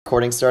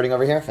Recording starting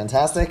over here.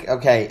 Fantastic.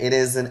 Okay, it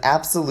is an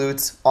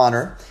absolute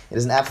honor. It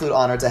is an absolute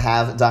honor to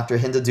have Dr.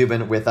 Hinda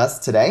Dubin with us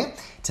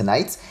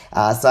tonight.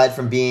 Aside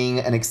from being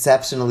an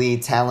exceptionally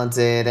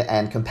talented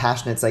and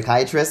compassionate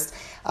psychiatrist,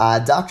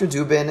 Dr.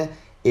 Dubin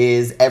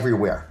is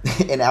everywhere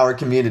in our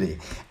community.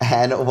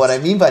 And what I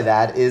mean by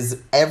that is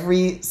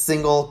every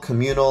single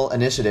communal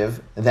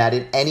initiative that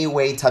in any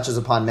way touches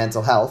upon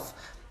mental health,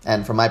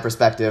 and from my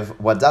perspective,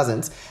 what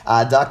doesn't,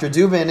 Dr.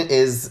 Dubin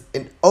is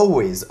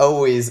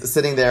always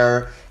sitting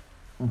there,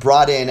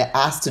 brought in,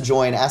 asked to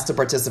join, asked to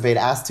participate,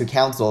 asked to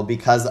counsel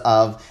because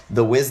of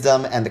the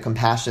wisdom and the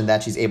compassion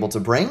that she's able to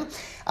bring.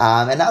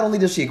 And not only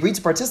does she agree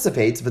to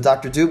participate, but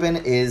Dr.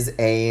 Dubin is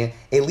a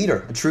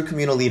leader, a true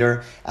communal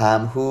leader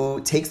who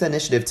takes the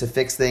initiative to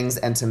fix things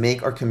and to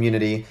make our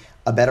community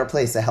a better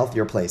place, a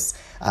healthier place.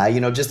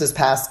 Just this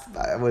past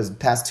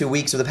 2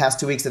 weeks, I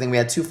think we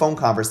had 2 phone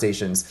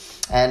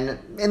conversations. And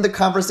in the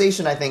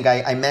conversation, I think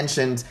I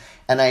mentioned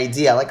an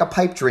idea, like a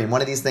pipe dream,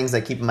 one of these things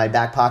I keep in my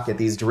back pocket,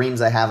 these dreams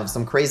I have of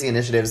some crazy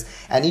initiatives.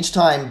 And each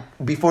time,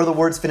 before the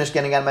words finish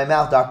getting out of my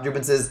mouth, Dr.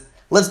 Dubin says,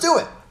 let's do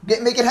it.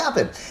 Make it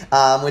happen,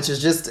 which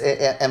is just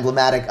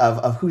emblematic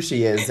of who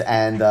she is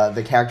and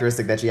the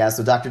characteristic that she has.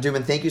 So Dr.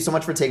 Dubin, thank you so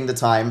much for taking the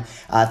time.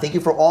 Thank you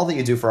for all that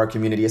you do for our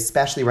community,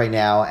 especially right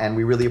now, and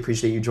we really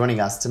appreciate you joining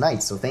us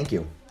tonight. So thank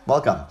you.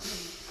 Welcome.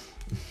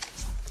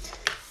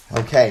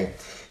 Okay,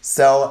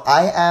 so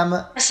I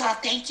am... First of all,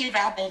 thank you,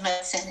 Rabbi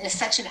Motsin. It's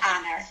such an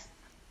honor.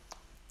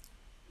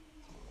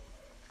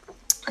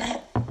 Go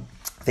ahead.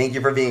 Thank you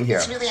for being here.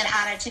 It's really an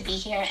honor to be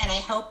here, and I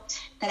hope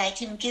that I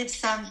can give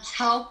some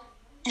help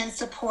and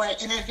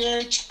support in a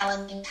very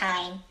challenging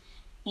time.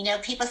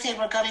 People say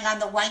we're going on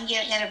the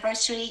 1-year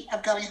anniversary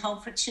of going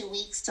home for 2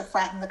 weeks to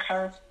flatten the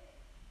curve.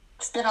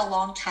 It's been a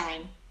long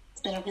time.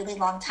 It's been a really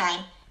long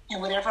time. And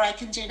whatever I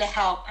can do to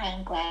help, I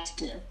am glad to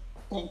do.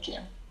 Thank you.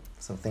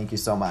 So thank you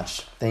so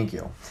much. Thank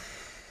you.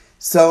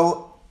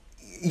 So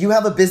you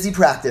have a busy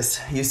practice.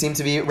 You seem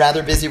to be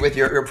rather busy with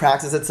your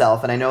practice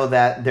itself. And I know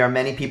that there are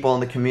many people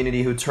in the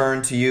community who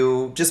turn to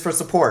you just for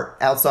support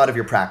outside of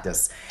your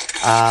practice.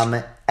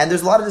 And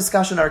there's a lot of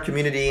discussion in our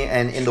community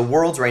and in the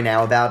world right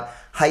now about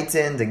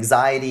heightened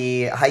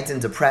anxiety,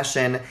 heightened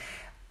depression.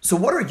 So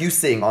what are you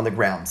seeing on the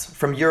ground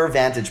from your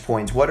vantage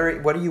point? What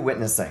are you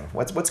witnessing?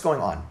 What's going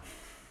on?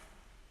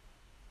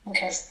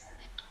 Okay.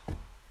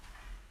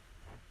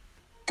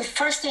 The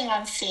first thing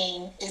I'm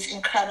seeing is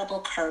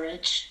incredible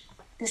courage.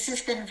 This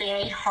has been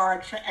very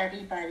hard for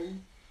everybody.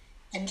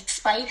 And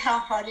despite how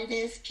hard it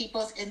is,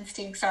 people's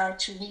instincts are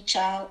to reach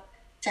out,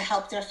 to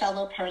help their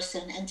fellow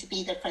person and to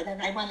be there for them.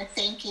 I want to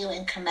thank you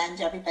and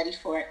commend everybody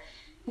for it.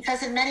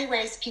 Because in many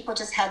ways, people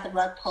just had the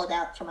rug pulled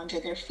out from under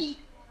their feet.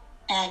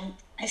 And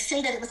I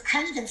say that it was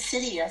kind of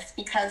insidious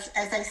because,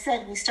 as I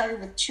said, we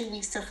started with 2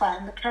 weeks to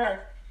flatten the curve.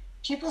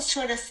 People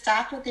sort of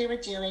stopped what they were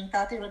doing,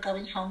 thought they were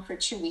going home for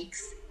 2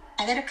 weeks,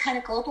 and then it kind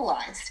of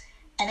globalized.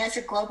 And as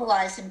it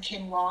globalized and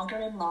became longer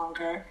and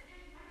longer,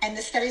 and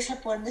the studies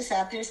have borne this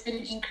out, there's been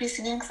an increase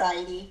in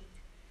anxiety,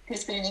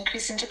 there's been an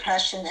increase in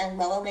depression, and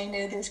well, they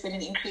know there's been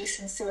an increase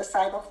in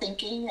suicidal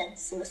thinking and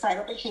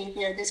suicidal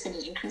behavior. There's been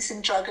an increase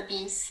in drug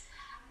abuse,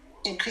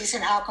 increase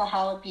in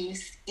alcohol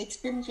abuse. It's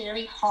been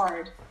very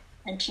hard,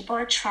 and people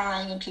are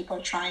trying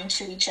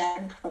to reach out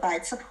and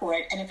provide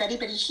support. And if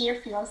anybody here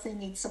feels they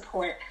need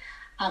support,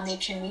 they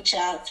can reach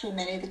out through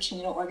many of the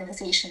communal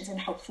organizations and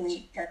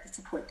hopefully get the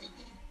support they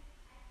need.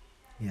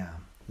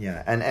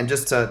 Yeah. And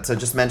just to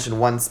just mention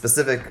one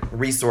specific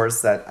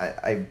resource that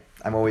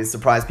I'm always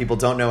surprised people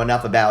don't know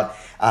enough about,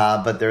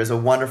 but there's a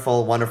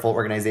wonderful, wonderful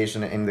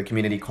organization in the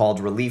community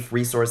called Relief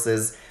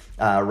Resources,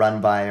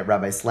 run by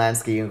Rabbi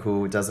Slansky,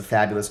 who does a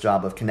fabulous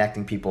job of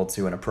connecting people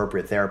to an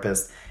appropriate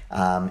therapist,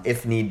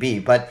 if need be.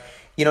 But,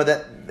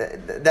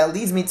 that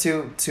leads me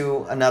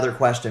to another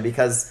question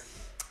because,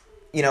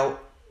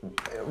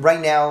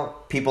 right now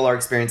people are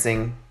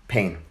experiencing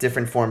pain,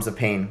 different forms of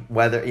pain,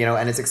 whether,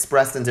 and it's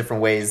expressed in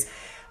different ways.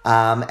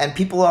 And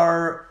people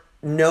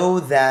know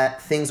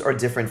that things are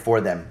different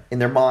for them in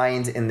their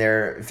mind, in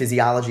their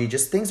physiology,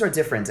 just things are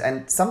different.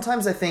 And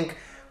sometimes I think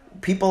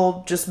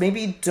people just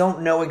maybe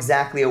don't know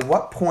exactly at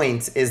what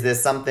point is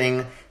this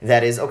something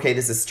that is, okay,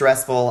 this is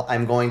stressful,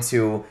 I'm going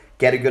to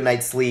get a good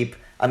night's sleep,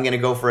 I'm going to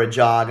go for a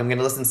jog, I'm going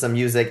to listen to some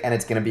music, and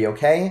it's going to be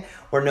okay.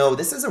 Or no,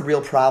 this is a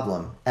real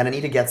problem, and I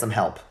need to get some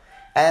help.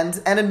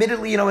 And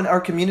admittedly, in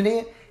our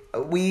community,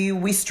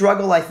 we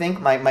struggle, I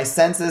think. My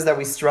sense is that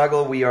we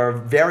struggle. We are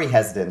very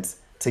hesitant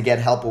to get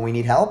help when we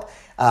need help.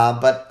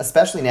 But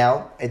especially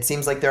now, it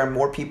seems like there are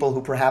more people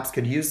who perhaps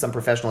could use some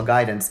professional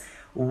guidance.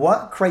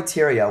 What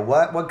criteria,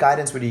 what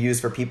guidance would you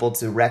use for people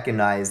to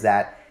recognize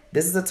that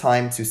this is a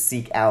time to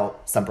seek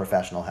out some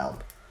professional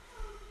help?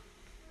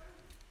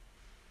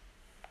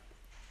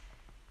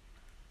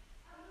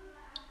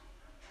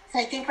 So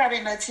I think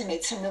Rabbi Motsin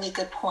made some really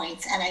good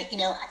points. And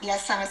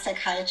yes, I'm a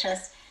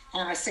psychiatrist,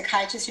 and I'm a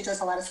psychiatrist who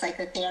does a lot of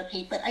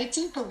psychotherapy, but I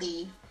do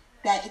believe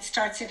that it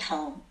starts at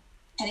home.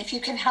 And if you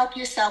can help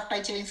yourself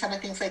by doing some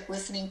of the things like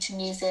listening to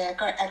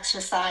music or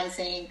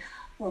exercising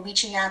or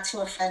reaching out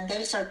to a friend,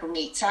 those are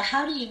great. So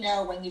how do you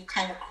know when you've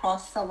kind of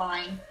crossed the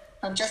line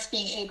from just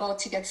being able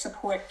to get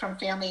support from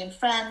family and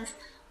friends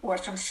or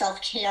from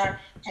self-care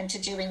and to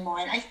doing more?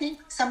 And I think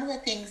some of the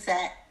things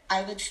that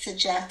I would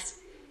suggest,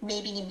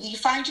 maybe you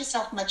find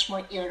yourself much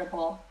more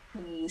irritable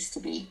than you used to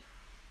be.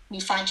 You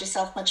find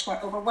yourself much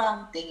more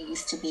overwhelmed than you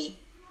used to be.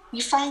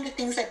 You find the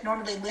things that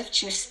normally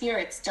lift your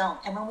spirits don't.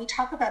 And when we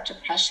talk about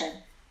depression,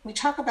 we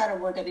talk about a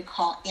word that we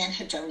call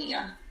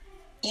anhedonia.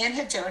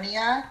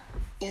 Anhedonia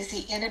is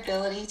the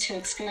inability to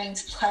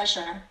experience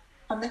pleasure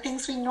from the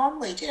things we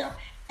normally do.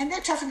 And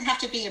that doesn't have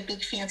to be a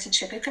big fancy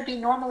trip. It could be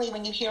normally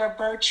when you hear a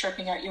bird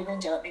chirping out your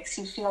window, it makes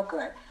you feel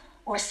good.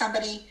 Or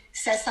somebody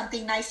says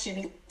something nice, you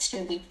need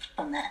to leave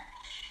from that.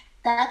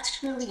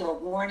 That's really a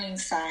warning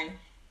sign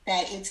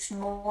that it's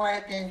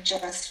more than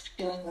just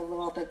feeling a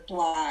little bit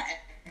blah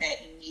and that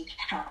you need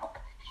help.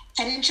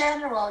 And in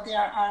general, there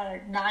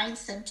are 9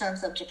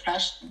 symptoms of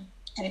depression.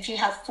 And if you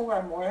have 4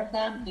 or more of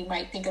them, you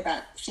might think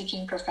about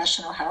seeking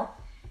professional help.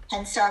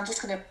 And so I'm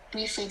just going to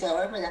briefly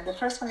go over them. The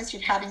first one is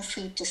you're having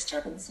sleep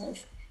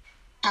disturbances.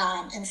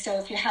 And so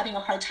if you're having a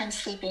hard time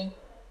sleeping,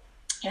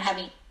 you're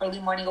having early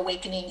morning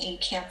awakening and you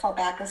can't fall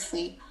back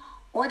asleep,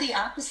 or the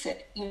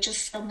opposite, you're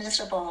just so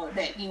miserable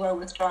that you are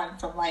withdrawing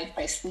from life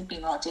by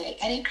sleeping all day.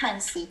 Any kind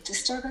of sleep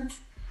disturbance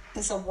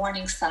is a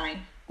warning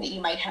sign that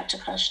you might have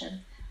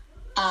depression.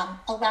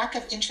 A lack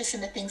of interest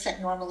in the things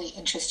that normally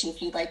interest you.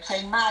 If you like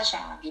playing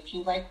mahjong, if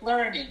you like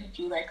learning, if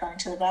you like going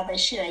to the rabbi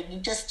shir, you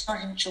just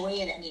don't enjoy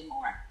it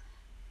anymore.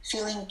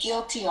 Feeling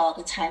guilty all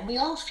the time. We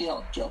all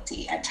feel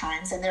guilty at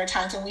times, and there are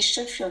times when we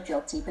should feel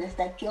guilty, but if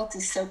that guilt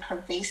is so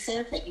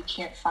pervasive that you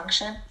can't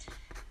function,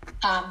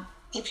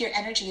 if your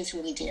energy is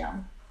really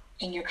down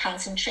and your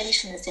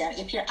concentration is down,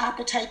 if your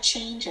appetite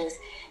changes,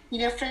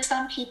 for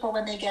some people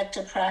when they get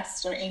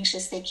depressed or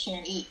anxious, they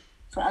can't eat.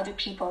 For other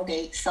people,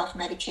 they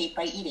self-medicate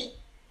by eating.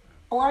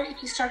 Or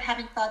if you start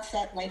having thoughts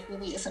that life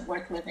really isn't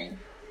worth living,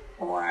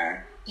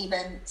 or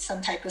even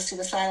some type of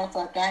suicidal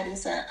thought, that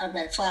is a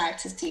red flag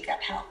to seek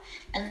out help.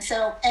 And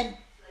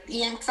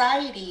the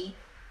anxiety,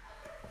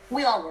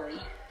 we all worry.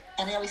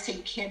 And I always say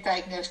you can't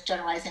diagnose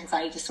generalized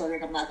anxiety disorder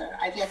in a mother.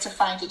 I've yet to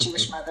find a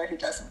Jewish mother who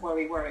doesn't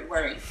worry,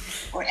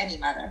 or any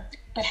mother.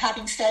 But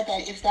having said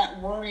that, if that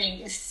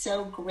worrying is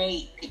so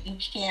great that you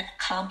can't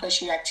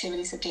accomplish your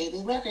activities of daily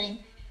living,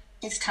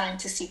 it's time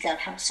to seek out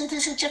help. So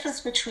there's a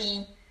difference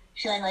between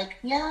feeling like,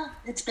 yeah,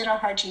 it's been a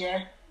hard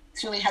year.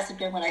 This really hasn't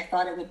been what I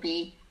thought it would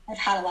be. I've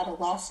had a lot of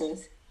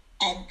losses.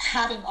 And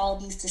having all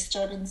these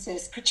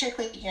disturbances,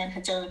 particularly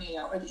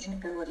anhedonia or the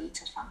inability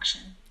to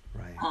function.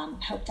 Right.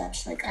 Hope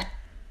that's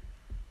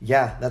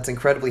Yeah, that's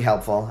incredibly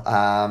helpful.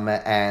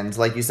 And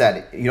like you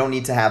said, you don't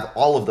need to have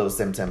all of those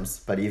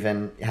symptoms, but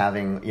even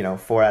having,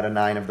 4 out of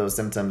 9 of those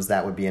symptoms,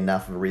 that would be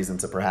enough of a reason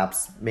to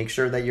perhaps make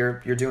sure that you're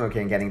doing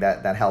okay and getting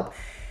that help.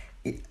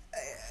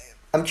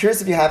 I'm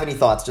curious if you have any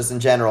thoughts just in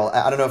general.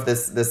 I don't know if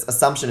this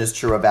assumption is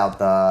true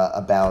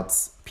about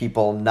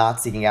people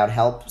not seeking out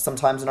help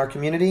sometimes in our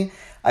community.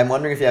 I'm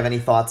wondering if you have any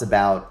thoughts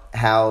about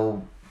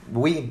how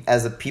we,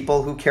 as a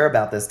people who care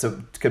about this,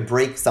 could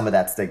break some of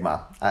that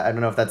stigma. I don't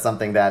know if that's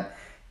something that,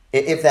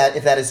 if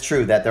that is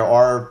true,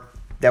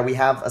 that we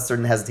have a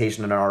certain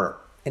hesitation in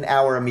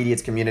our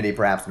immediate community,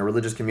 perhaps in a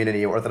religious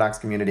community or Orthodox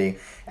community,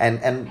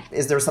 and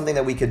is there something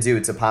that we could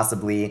do to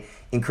possibly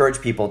encourage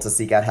people to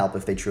seek out help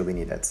if they truly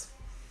need it?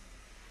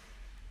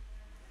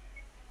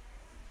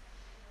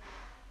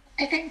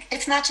 I think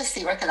it's not just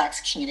the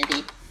Orthodox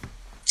community.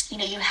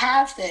 You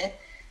have the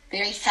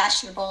very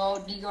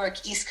fashionable New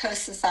York East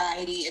Coast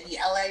society and the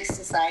LA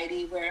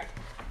society where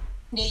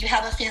you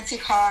have a fancy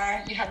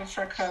car, you have a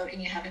fur coat,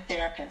 and you have a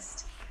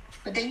therapist.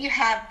 But then you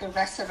have the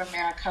rest of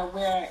America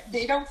where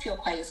they don't feel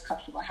quite as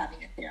comfortable having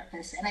a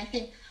therapist. And I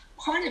think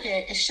part of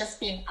it is just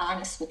being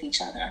honest with each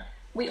other.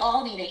 We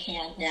all need a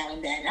hand now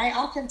and then. I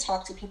often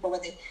talk to people when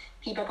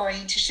people are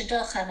going into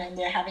shidduchim and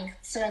they're having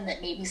concern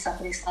that maybe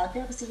somebody saw a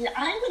therapist.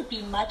 I would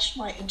be much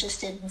more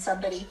interested in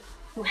somebody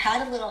who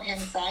had a little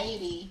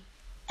anxiety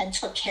and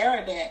took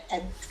care of it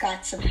and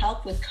got some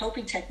help with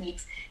coping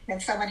techniques than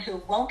someone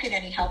who won't get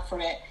any help for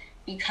it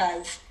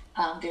because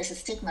there's a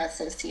stigma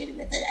associated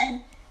with it.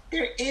 And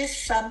there is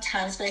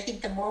sometimes, but I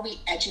think the more we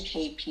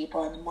educate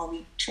people and the more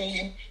we train,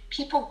 and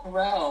people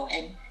grow,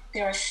 and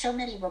there are so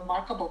many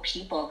remarkable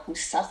people who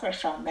suffer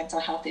from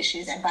mental health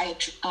issues. And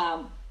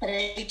but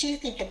I do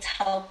think it's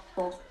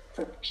helpful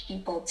for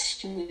people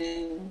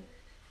to,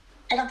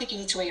 I don't think you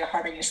need to wear your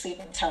heart on your sleeve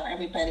and tell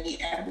everybody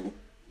everything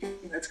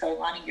that's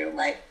going on in your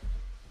life.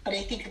 But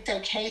I think it's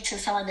okay to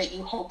someone that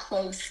you hold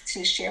close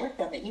to share with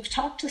them that you've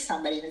talked to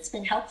somebody and it's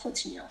been helpful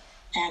to you.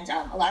 And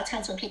a lot of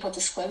times when people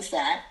disclose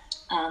that,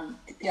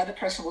 the other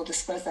person will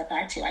disclose that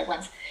back to you. I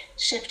once,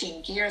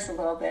 shifting gears a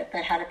little bit,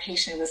 but had a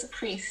patient who was a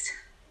priest.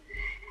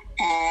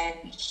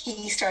 And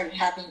he started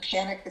having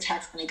panic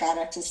attacks when he got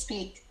up to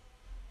speak.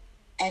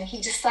 And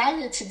he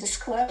decided to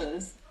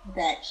disclose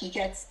that he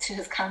gets to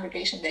his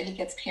congregation, that he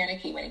gets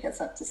panicky when he gets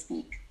up to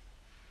speak.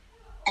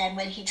 And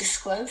when he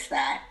disclosed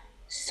that,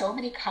 so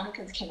many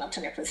comments came up to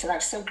me and said,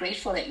 I'm so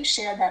grateful that you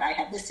shared that. I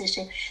have this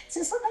issue.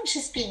 So sometimes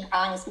just being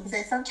honest, because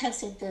I sometimes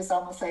think there's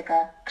almost like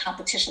a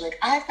competition. Like,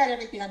 I've got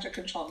everything under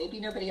control.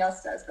 Maybe nobody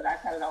else does, but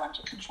I've got it all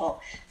under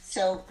control.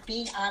 So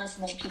being honest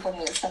and letting people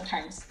know that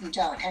sometimes you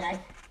don't. And I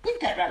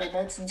think that Rabbi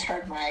Motzins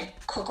heard my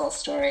Kugel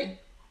story,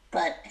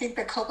 but I think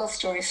the Kugel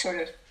story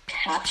sort of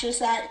captures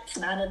that. It's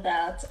not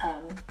about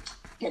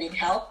getting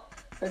help,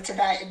 but it's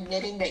about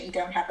admitting that you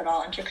don't have it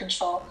all under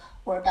control,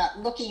 or about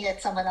looking at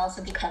someone else.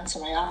 And he comes to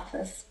my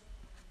office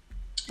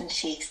and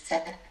she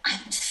said,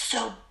 I'm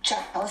so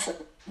jealous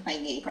of my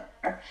neighbor.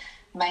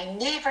 My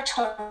neighbor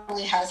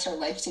totally has her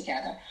life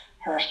together.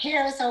 Her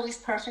hair is always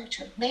perfect.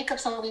 Her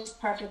makeup's always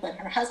perfect. When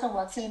her husband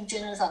walks in,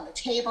 dinner's on the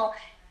table.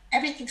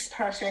 Everything's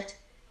perfect.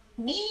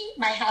 Me,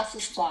 my house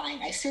is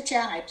flying. I sit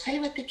down, I play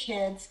with the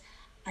kids.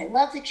 I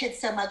love the kids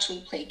so much.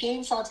 We play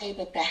games all day,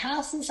 but the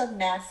house is a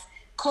mess.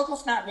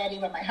 Kugel's not ready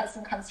when my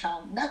husband comes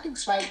home.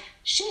 Nothing's right.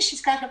 She's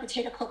got her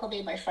potato kugel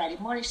made by Friday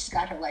morning. She's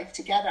got her life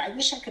together. I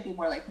wish I could be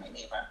more like my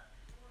neighbor.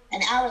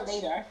 An hour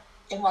later,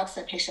 in walks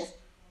the patient.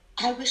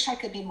 I wish I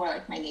could be more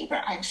like my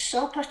neighbor. I'm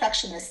so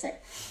perfectionistic.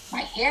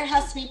 My hair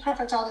has to be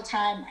perfect all the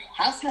time.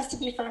 My house has to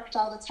be perfect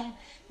all the time.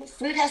 The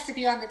food has to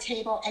be on the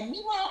table. And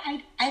meanwhile,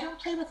 I don't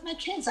play with my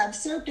kids. I'm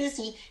so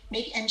busy.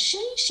 And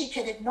she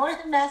could ignore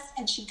the mess,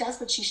 and she does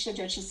what she should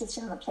do. She sits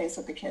down and plays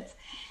with the kids.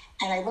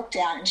 And I looked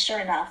down, and sure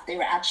enough, they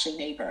were actually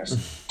neighbors.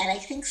 And I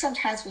think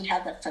sometimes we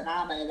have the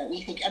phenomena that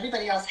we think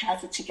everybody else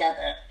has it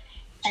together,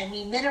 and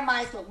we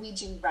minimize what we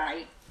do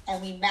right,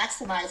 and we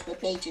maximize what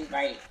they do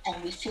right,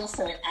 and we feel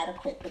so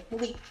inadequate. But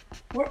really,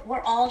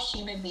 we're all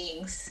human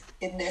beings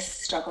in this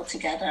struggle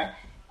together.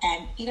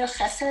 And,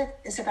 chesed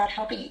is about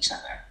helping each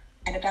other,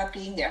 and about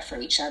being there for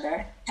each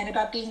other, and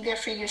about being there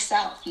for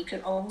yourself. You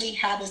can only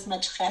have as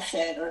much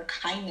chesed or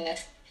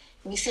kindness.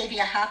 When you say,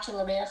 v'ahavta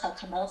l'reacha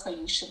kamocha,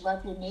 you should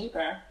love your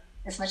neighbor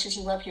as much as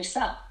you love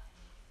yourself.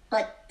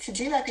 But to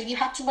do that, then you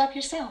have to love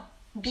yourself.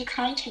 Be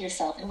kind to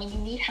yourself. And when you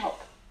need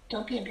help,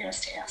 don't be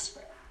embarrassed to ask for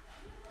it.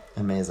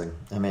 Amazing.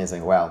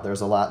 Wow,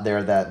 there's a lot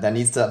there that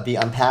needs to be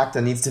unpacked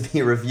and needs to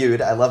be reviewed.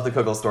 I love the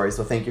Kugel story,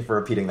 so thank you for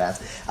repeating that.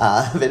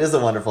 It is a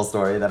wonderful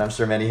story that I'm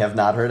sure many have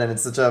not heard, and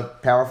it's such a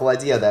powerful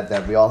idea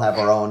that we all have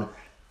our own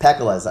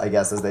pekulas, I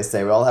guess, as they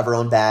say. We all have our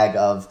own bag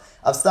of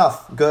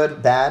stuff,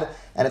 good, bad,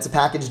 and it's a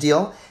package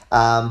deal.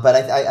 But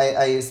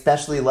I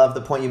especially love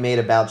the point you made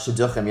about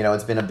shidduchim.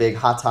 It's been a big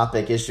hot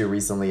topic issue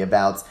recently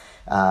about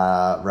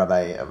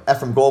Rabbi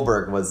Ephraim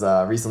Goldberg was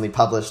recently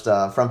published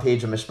front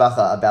page of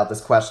Mishpacha about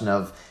this question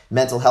of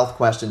mental health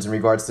questions in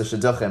regards to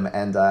shidduchim,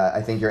 and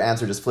I think your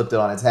answer just flipped it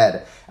on its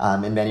head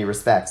in many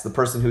respects. The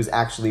person who's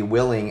actually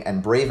willing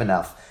and brave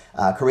enough,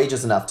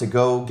 courageous enough to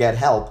go get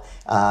help,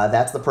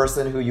 that's the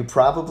person who you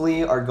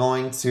probably are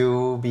going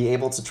to be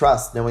able to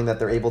trust, knowing that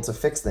they're able to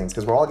fix things,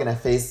 because we're all going to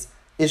face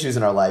issues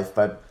in our life,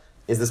 but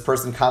is this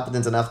person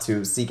competent enough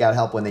to seek out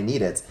help when they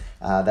need it?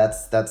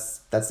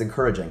 That's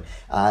encouraging,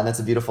 and that's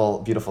a beautiful,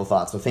 beautiful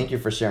thought. So thank you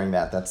for sharing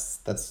that.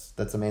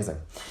 That's amazing.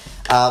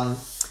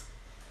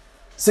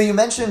 So you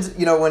mentioned,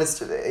 when it's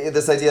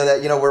this idea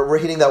that we're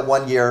hitting that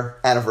 1 year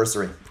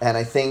anniversary, and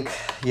I think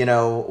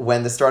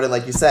when this started,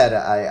 like you said,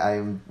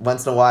 I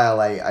once in a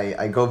while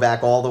I go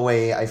back all the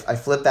way. I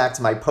flip back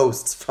to my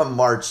posts from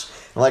March.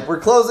 I'm like, we're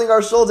closing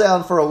our shul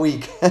down for a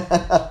week.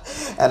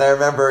 And I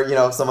remember,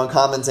 someone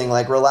commenting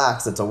like,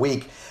 relax, it's a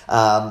week.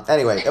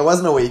 Anyway, it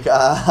wasn't a week.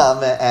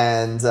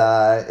 And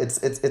it's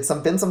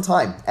been some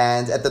time.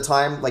 And at the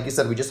time, like you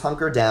said, we just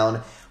hunkered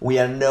down. We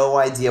had no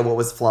idea what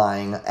was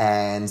flying,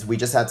 and we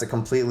just had to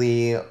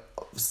completely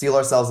seal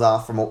ourselves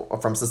off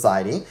from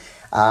society.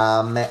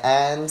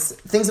 And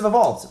things have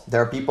evolved.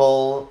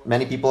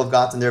 Many people have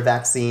gotten their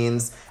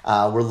vaccines.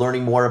 We're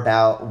learning more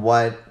about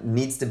what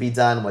needs to be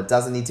done, what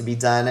doesn't need to be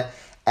done.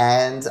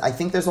 And I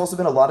think there's also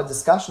been a lot of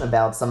discussion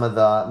about some of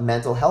the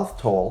mental health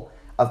toll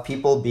of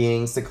people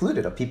being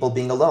secluded, of people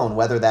being alone,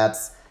 whether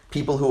that's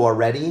people who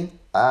already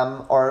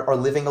are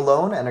living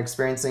alone and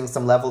experiencing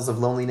some levels of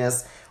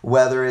loneliness,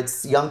 whether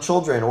it's young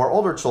children or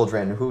older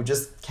children who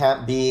just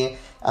can't be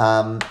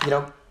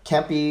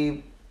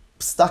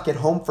stuck at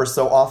home for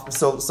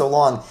so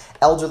long,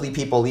 elderly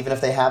people, even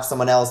if they have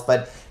someone else.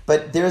 But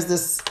there's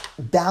this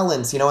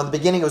balance, in the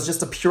beginning it was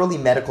just a purely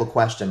medical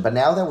question, but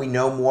now that we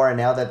know more and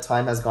now that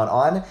time has gone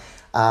on,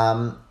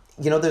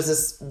 there's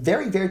this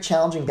very, very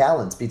challenging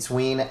balance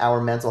between our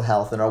mental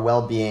health and our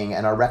well-being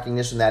and our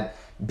recognition that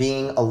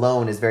being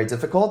alone is very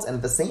difficult, and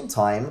at the same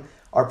time,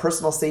 our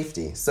personal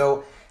safety.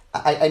 So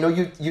I know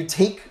you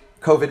take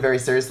COVID very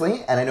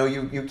seriously, and I know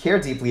you care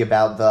deeply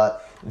about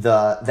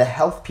the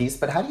health piece,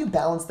 but how do you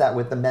balance that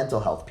with the mental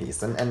health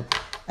piece? And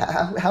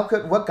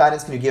what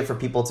guidance can you give for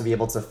people to be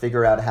able to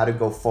figure out how to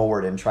go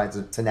forward and try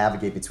to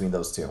navigate between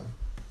those two?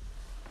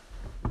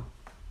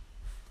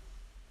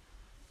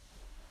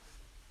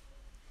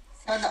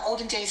 So in the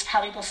olden days,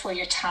 probably before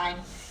your time,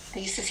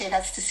 they used to say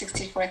that's the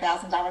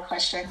 $64,000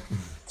 question.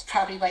 It's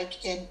probably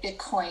like in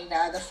Bitcoin,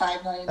 the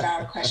 $5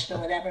 million question or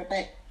whatever,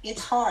 but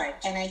it's hard.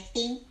 And I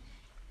think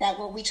that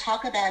what we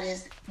talk about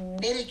is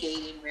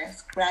mitigating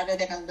risk rather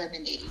than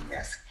eliminating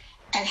risk.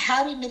 And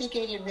how we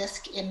mitigated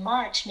risk in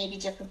March may be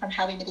different from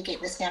how we mitigate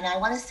risk now. Now, I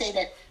want to say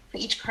that for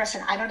each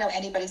person, I don't know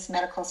anybody's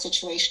medical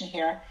situation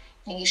here,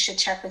 and you should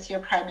check with your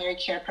primary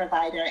care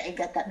provider and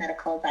get that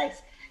medical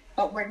advice.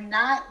 But we're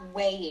not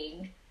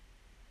weighing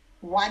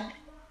one,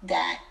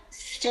 that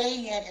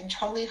staying in and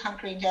totally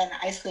hunkering down and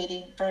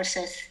isolating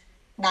versus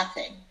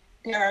nothing.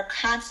 There are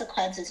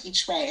consequences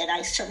each way, and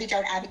I certainly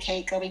don't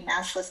advocate going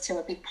maskless to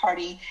a big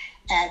party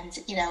and,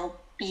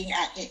 being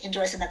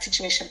indoors in that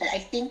situation. But I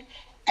think,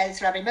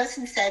 as Rabbi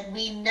Mosin said,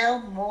 we know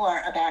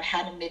more about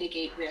how to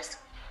mitigate risk.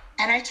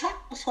 And I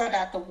talked before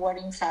about the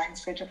warning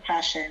signs for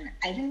depression.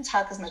 I didn't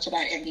talk as much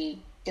about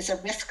it's a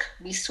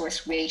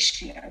risk-resource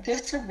ratio.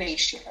 There's a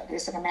ratio.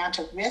 There's an amount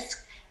of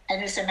risk,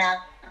 and there's an amount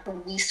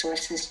of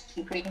resources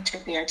you bring to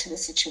bear to the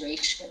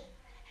situation.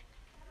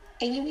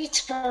 And you need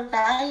to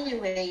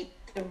evaluate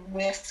the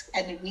risk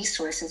and the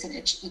resources in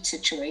each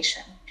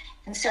situation.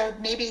 And so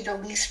maybe the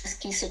least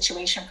risky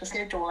situation for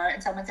their door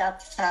and someone's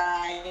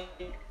outside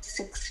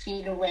 6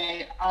 feet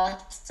away,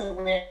 also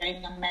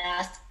wearing a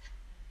mask,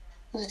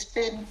 who's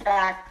been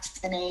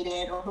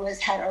vaccinated or who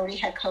has already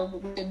had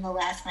COVID within the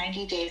last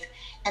 90 days,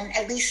 and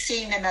at least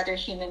seeing another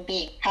human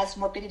being has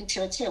morbidity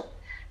to it too.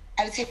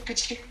 I would say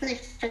particularly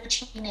for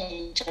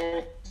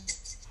teenagers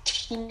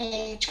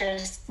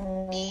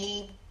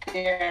need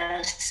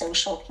their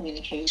social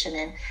communication.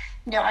 And,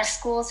 our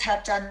schools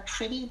have done a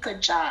pretty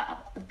good job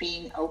of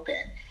being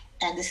open.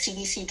 And the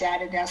CDC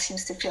data now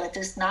seems to feel like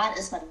there's not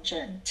as much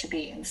reason to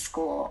be in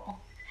school.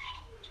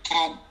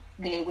 And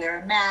they wear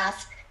a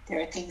mask.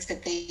 There are things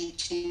that they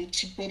do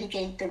to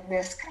mitigate the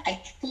risk. I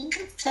think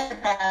it's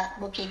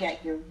about looking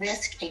at your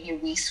risk and your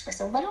resources.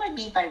 So what do I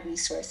mean by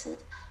resources?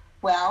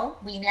 Well,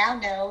 we now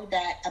know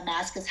that a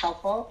mask is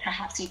helpful.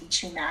 Perhaps even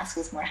 2 masks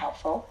is more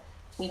helpful.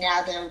 We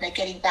now know that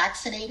getting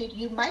vaccinated,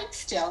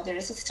 there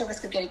is still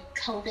risk of getting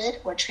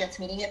COVID or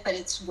transmitting it, but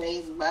it's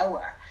way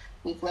lower.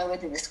 We've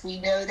lowered the risk. We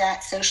know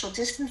that social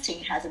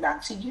distancing has a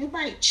balance. So you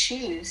might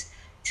choose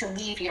to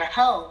leave your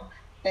home,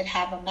 but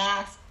have a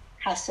mask,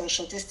 have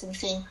social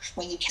distancing.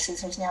 When you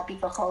cases, there's now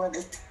people calling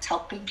this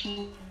helping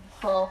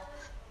people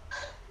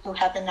who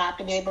have not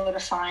been able to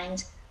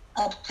find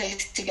a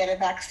place to get a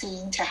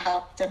vaccine, to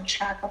help them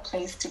track a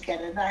place to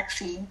get a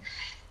vaccine.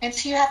 And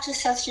so you have to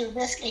assess your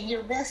risk. And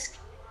your risk,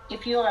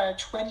 if you are a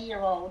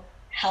 20-year-old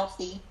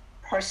healthy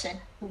person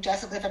who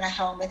doesn't live in a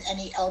home with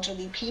any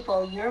elderly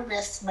people, your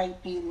risk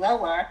might be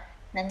lower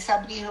than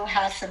somebody who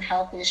has some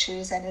health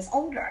issues and is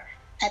older.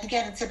 And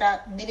again, it's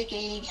about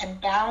mitigating and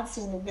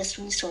balancing the risk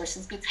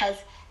resources, because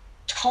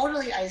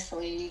totally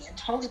isolating and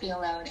totally being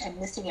alone and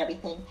missing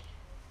everything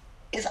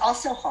is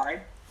also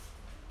hard.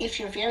 If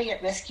you're very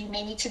at risk, you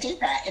may need to do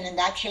that. And in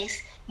that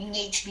case, you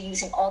need to be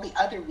using all the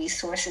other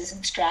resources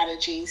and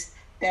strategies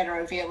that are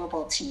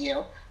available to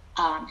you.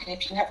 And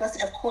if you have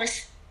less, of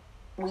course,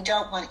 we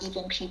don't want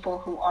even people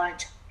who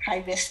aren't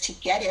high risk to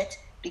get it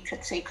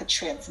because they could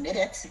transmit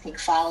it. So I think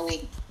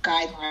following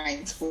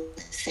guidelines with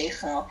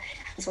Seichel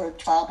is what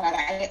it's all about.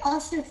 I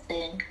also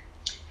think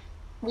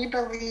we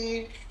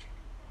believe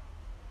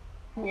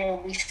where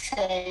we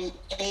say,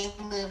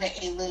 Elu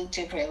ve'elu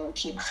divrei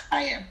Elokim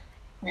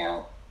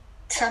chayim.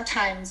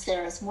 Sometimes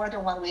there is more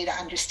than one way to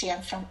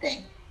understand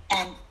something.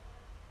 And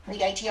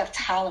the idea of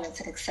tolerance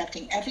and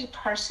accepting, every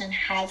person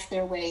has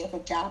their way of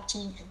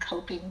adapting and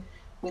coping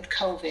with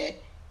COVID,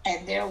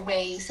 and their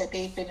ways that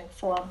they've been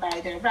informed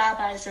by their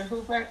rabbis or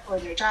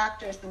their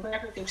doctors or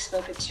whoever they've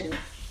spoken to.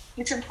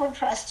 It's important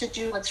for us to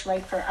do what's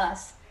right for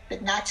us,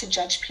 but not to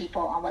judge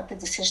people on what the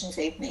decisions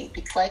they've made.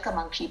 It's like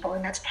among people,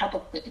 and that's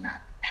probably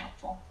not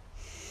helpful.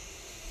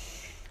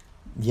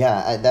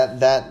 Yeah,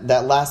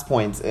 that last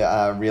point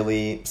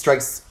really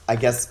strikes, I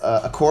guess,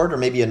 a chord or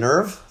maybe a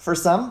nerve for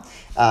some,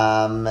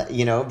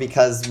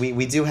 because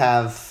we do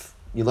have.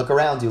 You look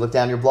around, you look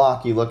down your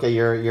block, you look at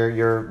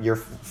your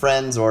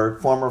friends or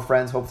former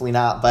friends, hopefully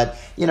not, but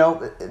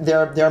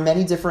there are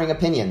many differing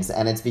opinions,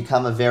 and it's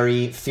become a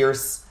very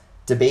fierce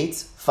debate,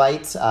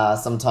 fight,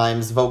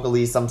 sometimes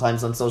vocally,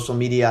 sometimes on social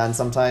media, and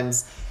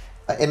sometimes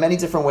in many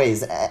different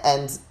ways.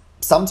 And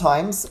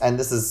sometimes, and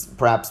this is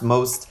perhaps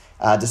most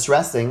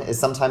distressing, is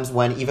sometimes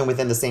when even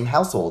within the same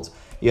household,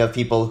 you have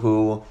people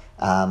who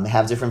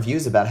have different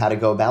views about how to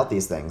go about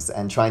these things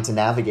and trying to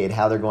navigate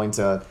how they're going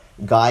to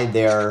guide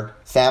their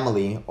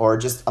family or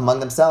just among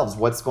themselves,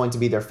 what's going to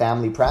be their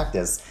family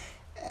practice.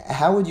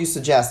 How would you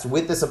suggest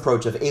with this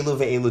approach of Elu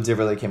ve'elu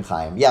divrei Elokim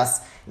chayim?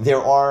 Yes,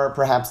 there are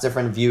perhaps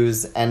different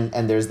views and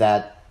there's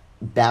that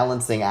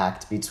balancing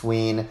act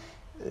between,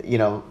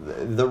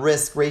 the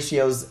risk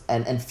ratios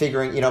and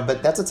figuring,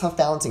 but that's a tough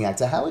balancing act.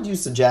 So how would you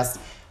suggest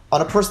on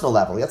a personal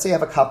level, let's say you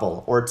have a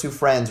couple or 2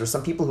 friends or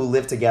some people who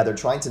live together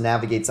trying to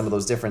navigate some of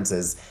those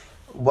differences,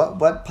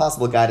 what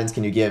possible guidance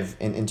can you give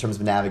in terms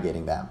of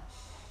navigating that?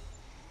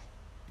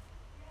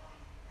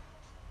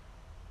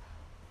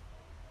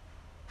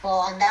 Well,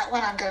 on that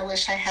one, I'm going to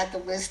wish I had the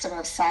wisdom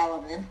of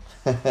Solomon.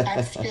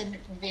 That's been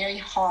very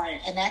hard,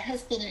 and that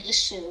has been an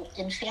issue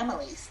in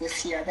families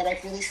this year that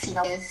I've really seen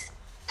is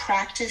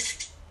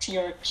practice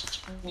your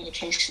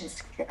communication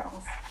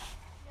skills.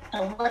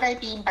 And what I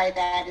mean by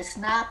that is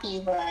not be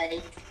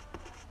like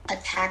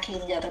attacking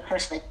the other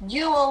person, like,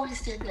 you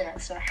always did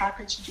this, or how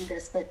could you do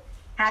this, but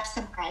have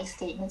some I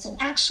statements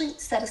and actually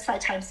set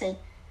aside time saying,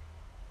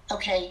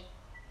 okay,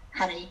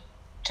 honey,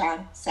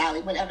 John,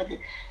 Sally, whatever.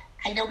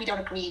 I know we don't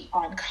agree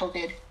on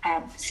COVID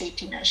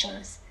safety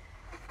measures.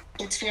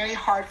 It's very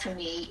hard for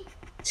me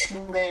to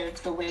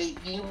live the way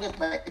you would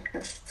like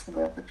us to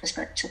live with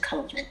respect to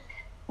COVID.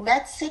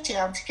 Let's sit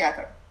down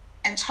together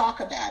and talk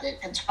about it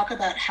and talk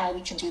about how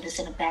we can do this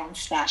in a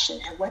balanced fashion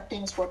and what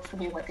things work for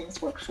me and what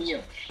things work for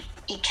you.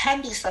 It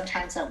can be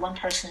sometimes that one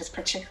person is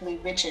particularly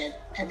rigid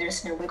and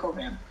there's no wiggle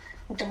room.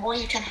 But the more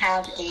you can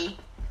have a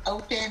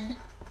open,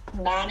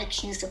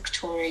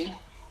 non-accusatory,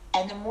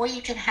 and the more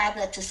you can have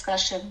that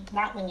discussion,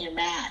 not when you're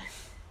mad.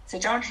 So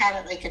don't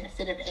have it like in a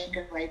fit of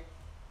anger, like,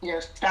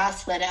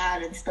 spouse went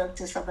out and spoke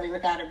to somebody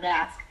without a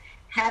mask.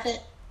 Have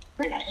it,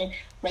 and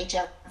write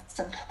down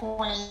some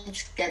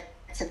points, get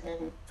some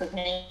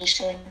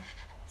information.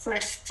 For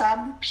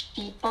some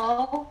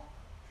people,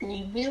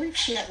 they really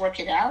can't work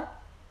it out.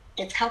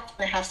 It's helpful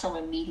to have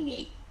someone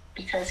mediate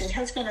because it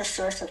has been a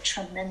source of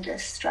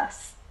tremendous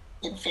stress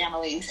in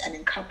families and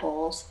in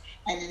couples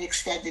and in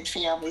extended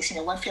families.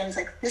 One family's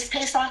like, this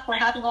Pesach, we're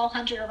having all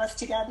 100 of us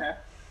together.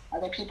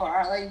 Other people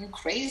are like, you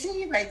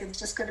crazy? Like, it's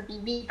just going to be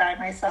me by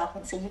myself.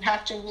 And so you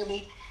have to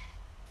really,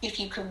 if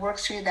you could work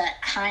through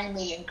that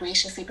kindly and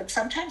graciously, but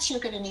sometimes you're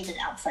going to need an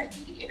outside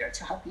mediator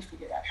to help you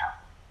figure that out.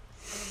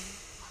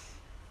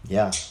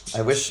 Yeah,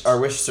 I wish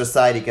our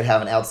society could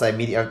have an outside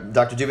mediator.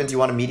 Dr. Dubin, do you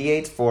want to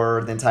mediate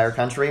for the entire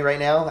country right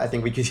now? I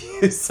think we could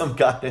use some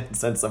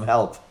guidance and some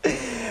help.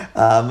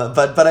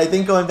 But I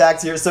think going back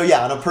to so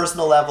yeah, on a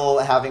personal level,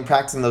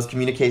 practicing those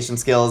communication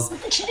skills.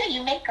 But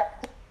you make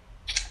up.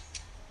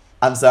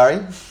 I'm sorry?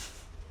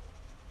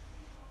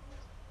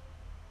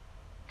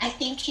 I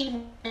think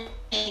you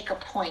make a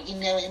point.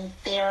 In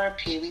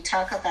therapy, we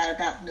talk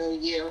about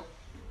milieu.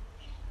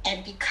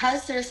 And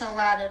because there's a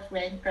lot of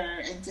rancor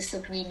and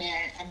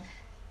disagreement and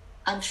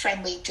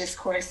unfriendly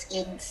discourse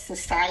in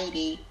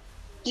society,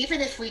 even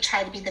if we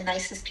try to be the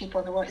nicest people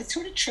in the world, it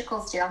sort of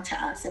trickles down to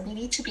us. And we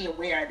need to be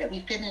aware that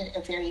we've been in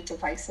a very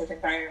divisive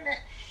environment.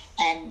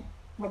 And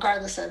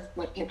regardless of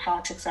what your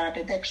politics are,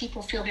 but that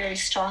people feel very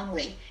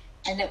strongly.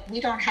 And that we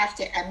don't have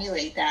to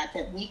emulate that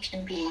we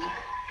can be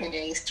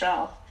B'nai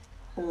Yisrael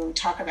who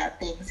talk about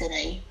things in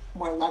a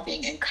more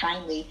loving and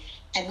kindly,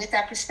 and with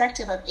that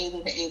perspective of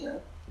Elu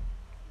ve'elu.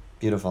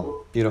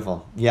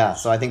 Beautiful. Yeah.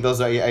 So I think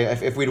those are.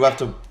 If we'd have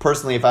to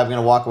personally, if I'm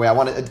going to walk away, I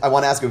want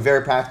to ask you a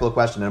very practical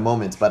question in a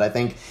moment. But I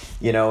think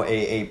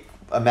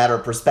a matter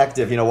of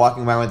perspective.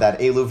 Walking around with that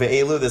elu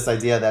ve'elu, this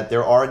idea that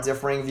there are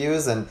differing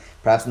views, and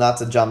perhaps not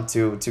to jump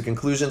to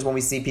conclusions when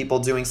we see people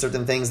doing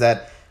certain things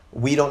that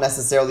we don't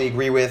necessarily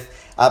agree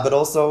with, but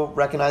also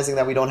recognizing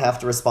that we don't have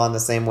to respond the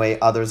same way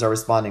others are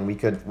responding. We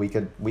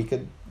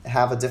could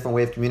have a different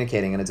way of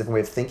communicating and a different way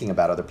of thinking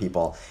about other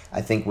people,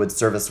 I think would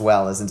serve us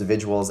well as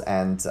individuals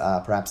and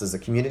perhaps as a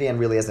community and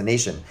really as a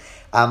nation.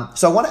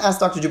 So I want to ask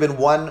Dr. Dubin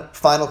one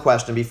final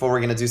question before we're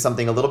going to do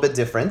something a little bit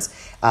different.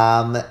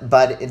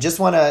 But I just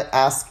want to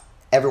ask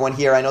everyone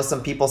here, I know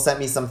some people sent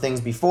me some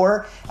things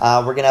before.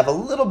 We're going to have a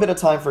little bit of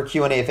time for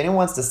Q&A. If anyone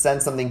wants to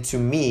send something to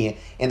me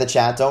in the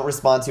chat, don't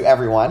respond to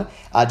everyone.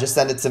 Just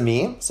send it to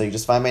me. So you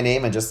just find my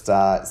name and just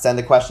send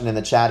the question in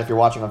the chat. If you're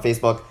watching on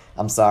Facebook,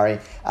 I'm sorry,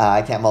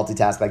 I can't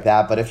multitask like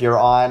that. But if you're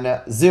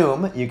on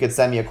Zoom, you could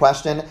send me a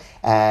question.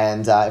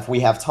 And if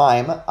we have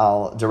time,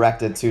 I'll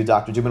direct it to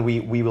Dr. Dubin.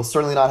 We will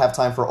certainly not have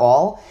time for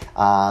all,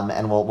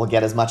 and we'll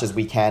get as much as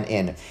we can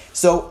in.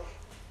 So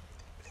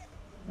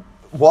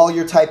while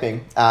you're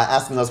typing,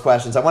 asking those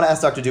questions, I want to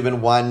ask Dr. Dubin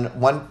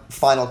one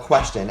final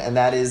question, and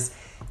that is,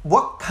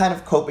 what kind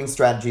of coping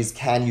strategies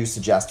can you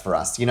suggest for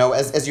us?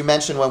 As you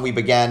mentioned when we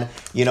began,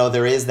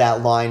 there is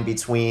that line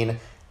between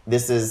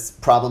this is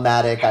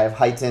problematic, I have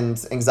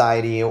heightened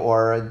anxiety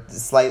or a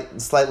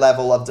slight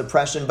level of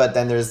depression, but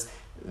then there's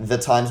the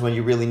times when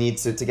you really need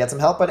to get some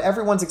help. But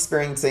everyone's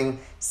experiencing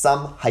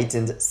some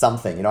heightened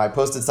something. I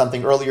posted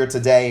something earlier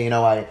today.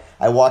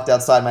 I walked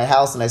outside my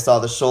house and I saw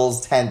the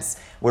Shul's tents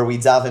where we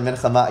daven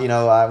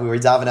mincha. We were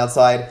davening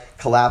outside,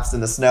 collapsed in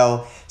the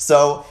snow.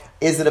 So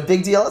is it a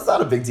big deal? It's not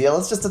a big deal.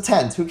 It's just a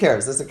tent. Who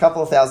cares? It's a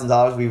couple of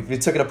 $1,000s. We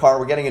took it apart.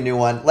 We're getting a new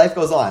one. Life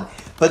goes on.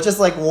 But just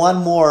like one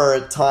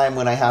more time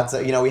when I had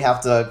to, we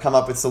have to come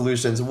up with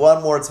solutions.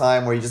 One more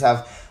time where you just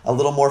have a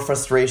little more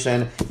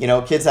frustration.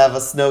 Kids have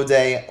a snow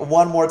day.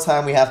 One more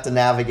time we have to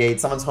navigate.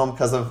 Someone's home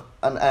because of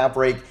an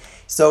outbreak.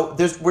 So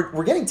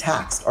we're getting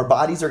taxed. Our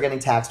bodies are getting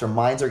taxed. Our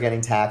minds are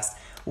getting taxed.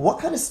 What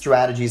kind of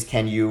strategies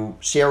can you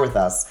share with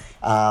us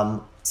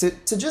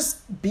to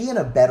just be in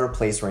a better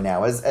place right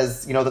now?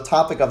 As the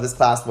topic of this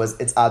class was,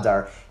 it's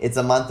Adar. It's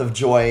a month of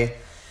joy.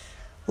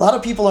 A lot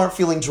of people aren't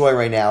feeling joy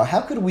right now.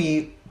 How could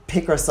we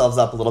pick ourselves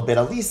up a little bit,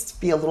 at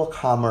least be a little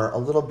calmer, a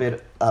little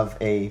bit of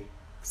a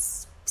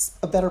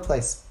better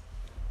place?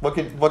 What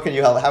can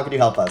you help? How can you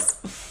help us?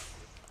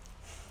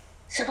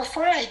 So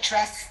before I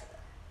address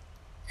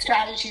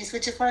strategies,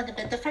 which is one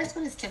of the first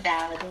one is to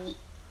validate.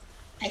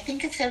 I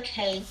think it's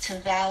okay to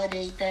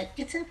validate that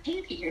it's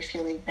okay that you're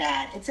feeling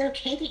bad. It's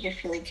okay that you're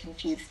feeling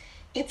confused.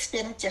 It's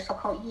been a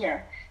difficult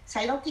year. So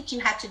I don't think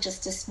you have to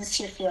just dismiss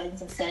your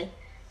feelings and say,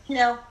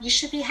 you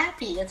should be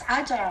happy. It's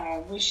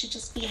Adar. We should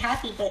just be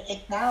happy, but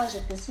acknowledge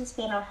that this has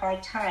been a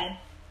hard time.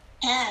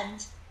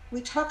 And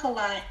we talk a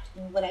lot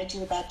in what I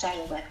do about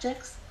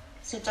dialectics.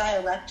 So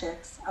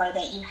dialectics are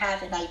that you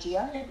have an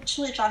idea, it's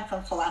really drawn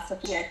from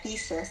philosophy, a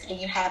thesis, and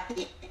you have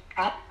the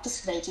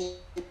opposite idea,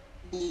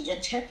 the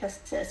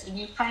antithesis, and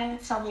you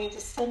find some way to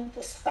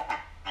synthesize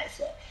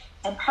it.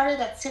 And part of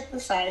that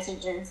synthesizing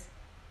is,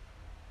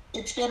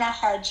 it's been a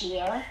hard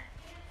year,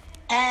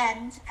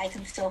 and I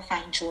can still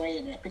find joy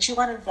in it. But you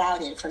want to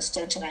validate it first,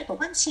 don't you? But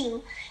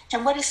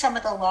and what are some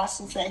of the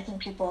losses that I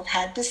think people have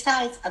had,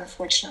 besides,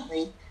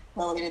 unfortunately,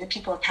 well, the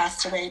people have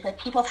passed away, but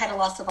people have had a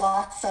loss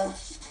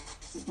of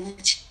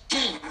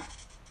routine.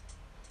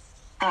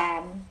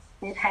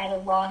 They've had a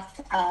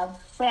loss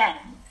of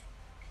friends.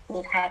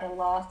 They've had a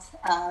loss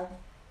of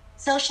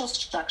social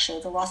structure,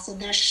 the loss of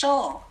their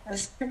soul.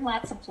 There's been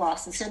lots of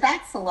losses. So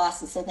that's the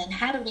losses. So then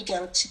how do we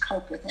go to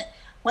cope with it?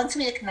 Once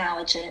we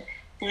acknowledge it,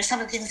 there are some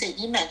of the things that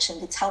you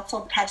mentioned. It's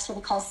helpful, perhaps what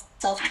we call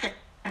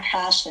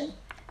self-compassion.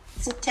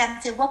 Sit down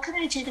and say, what can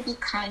I do to be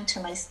kind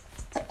to myself?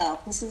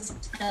 This has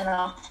been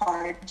a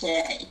hard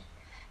day.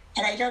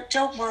 And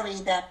don't worry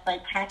that by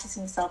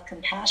practicing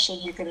self-compassion,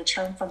 you're going to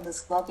turn from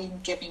this loving,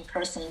 giving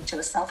person into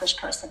a selfish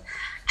person.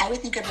 I would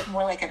think of it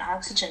more like an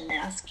oxygen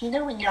mask.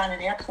 When you're on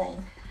an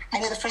airplane, I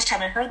know the first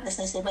time I heard this,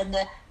 they say, when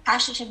the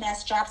oxygen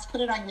mask drops,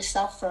 put it on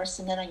yourself first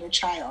and then on your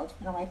child.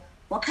 And I'm like,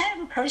 what kind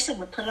of a person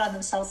would put it on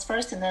themselves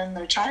first and then on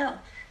their child?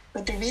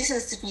 But the reason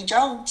is if you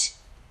don't,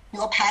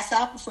 you'll pass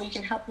out before you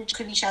can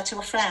reach out to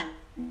a friend.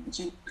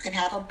 You can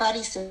have a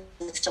buddy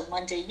system.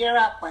 One day you're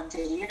up, one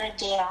day you're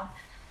down.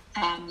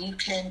 You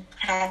can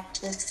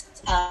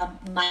practice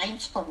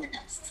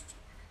mindfulness.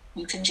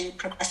 You can do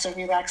progressive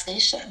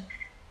relaxation.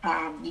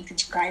 You can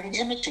do guided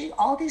imagery.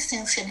 All these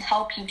things can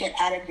help you get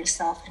out of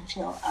yourself and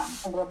feel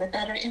a little bit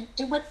better.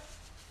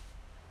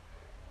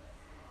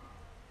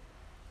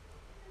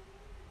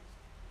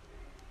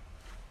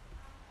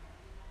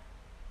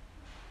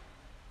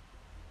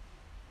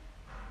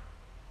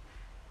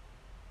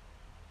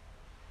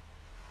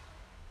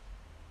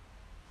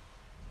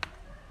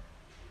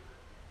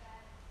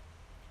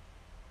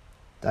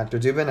 Dr.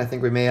 Dubin, I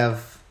think we may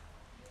have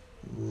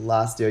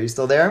lost you. Are you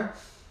still there?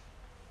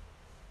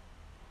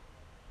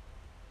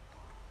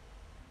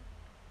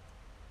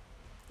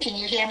 Can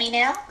you hear me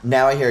now?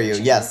 Now I hear you.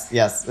 Yes,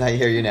 I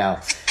hear you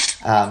now.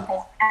 I'm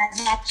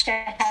not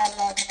sure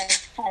how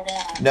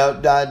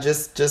No,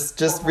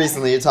 just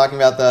recently you're talking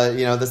about the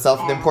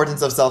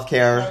importance of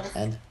self-care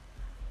and.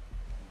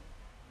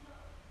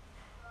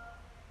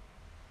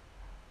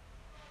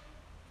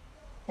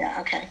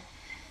 Yeah. Okay.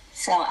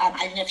 So I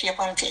don't know if you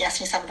wanted to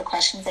ask me some of the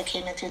questions that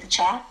came in through the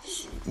chat.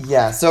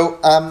 Yeah. So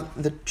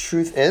the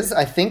truth is,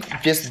 I think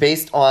just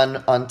based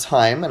on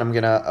time, and I'm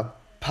gonna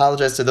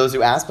apologize to those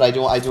who asked, but I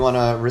do want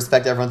to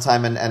respect everyone's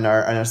time and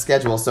our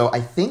schedule. So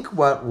I think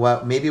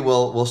what maybe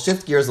we'll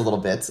shift gears a little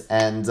bit,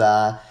 and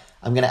I'm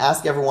gonna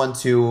ask everyone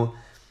to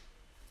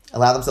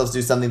allow themselves to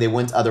do something they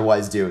wouldn't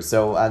otherwise do.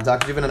 So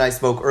Dr. Dubin and I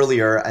spoke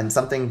earlier, and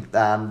something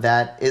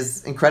that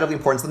is incredibly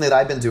important, something that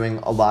I've been doing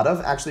a lot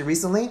of actually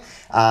recently,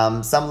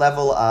 some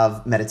level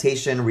of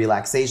meditation,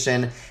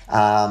 relaxation.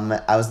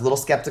 I was a little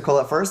skeptical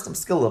at first. I'm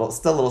still a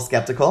little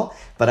skeptical,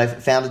 but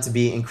I've found it to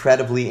be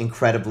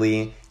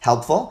incredibly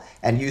helpful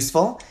and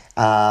useful.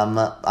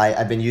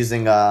 I've been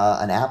using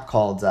an app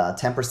called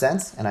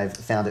 10%, and I've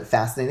found it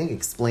fascinating. It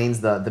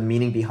explains the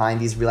meaning behind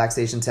these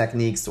relaxation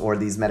techniques or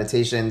these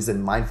meditations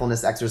and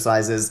mindfulness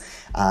exercises,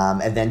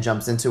 and then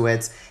jumps into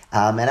it.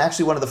 And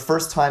actually, one of the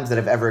first times that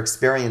I've ever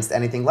experienced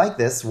anything like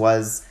this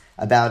was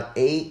about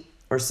 8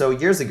 or so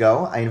years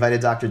ago. I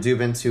invited Dr.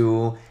 Dubin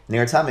to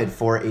Ner Tamid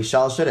for a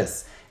Shal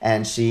Shuddis,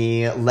 and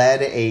she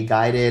led a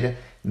guided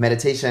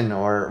meditation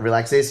or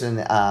relaxation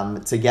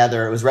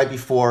together. It was right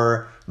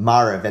before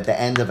Mariv at the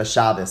end of a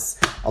Shabbos,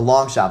 a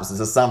long Shabbos. It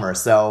was a summer.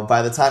 So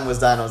by the time it was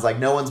done, I was like,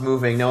 no one's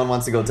moving. No one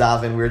wants to go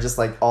daven. We were just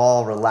like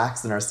all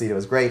relaxed in our seat. It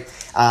was great.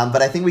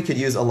 But I think we could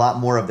use a lot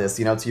more of this.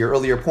 To your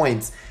earlier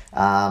point,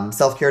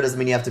 self-care doesn't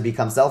mean you have to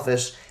become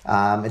selfish.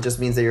 It just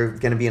means that you're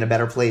going to be in a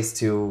better place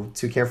to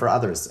care for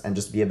others and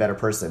just be a better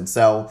person.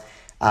 So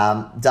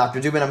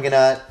Dr. Dubin, I'm going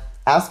to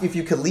ask you if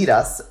you could lead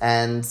us,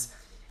 and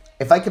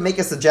if I can make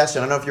a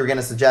suggestion. I don't know if you're going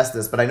to suggest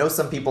this, but I know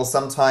some people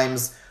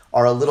sometimes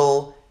are a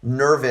little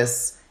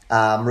nervous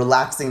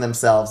relaxing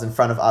themselves in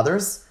front of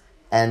others,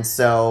 and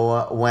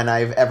so when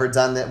I've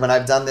done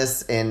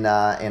this in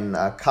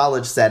a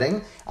college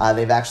setting,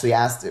 they've actually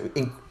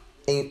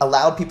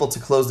allowed people to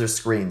close their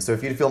screen. So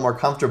if you feel more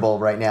comfortable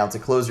right now to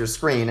close your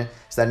screen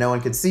so that no one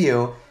could see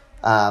you,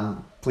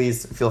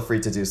 please feel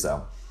free to do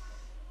so.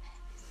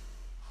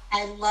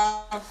 I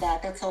love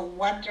that. That's a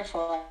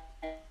wonderful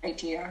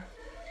idea.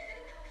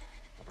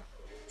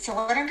 So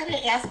what I'm going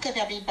to ask of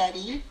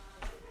everybody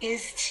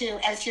is to,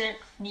 as you're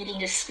muting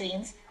your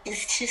screens,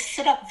 is to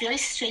sit up very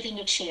straight in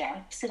your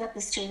chair. Sit up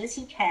as straight as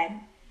you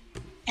can.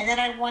 And then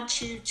I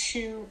want you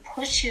to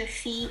push your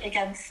feet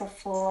against the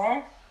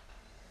floor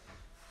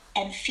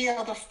and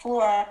feel the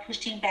floor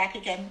pushing back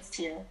against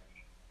you.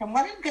 And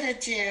what I'm going to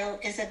do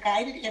is a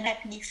guided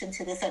techniques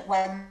into this at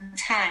one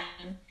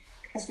time,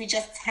 because we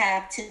just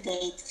have 2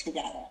 days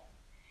together.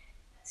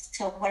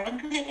 So what I'm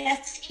going to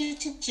ask you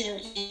to do,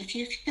 if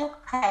you feel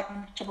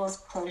comfortable, is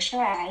close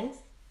your eyes.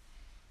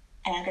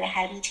 And I'm going to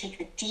have you take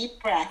a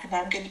deep breath. And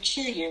I'm going to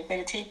cue you. You're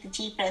going to take the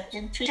deep breath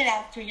in, push it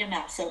out through your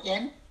mouth. So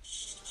in.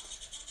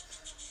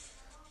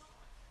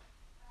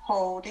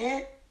 Hold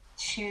it.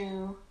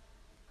 2,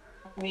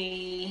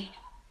 3,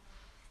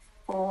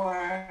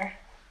 4,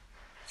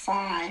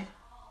 5,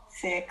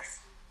 6,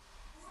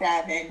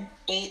 7,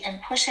 8.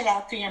 And push it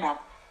out through your mouth.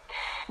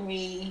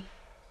 3,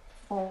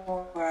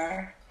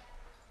 4,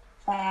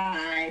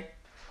 5,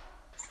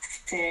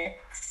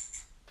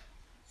 6,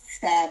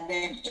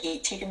 7,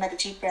 8. Take another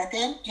deep breath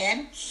in.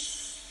 In.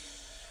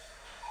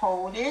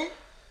 Hold it.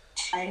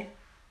 5,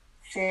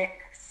 6,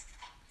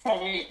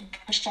 7, 8.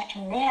 Push that.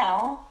 And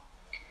now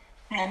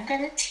I'm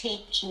going to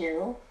take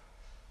you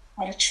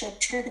on a trip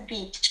to the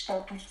beach.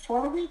 But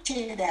before we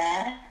do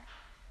that,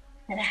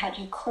 I'm going to have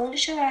you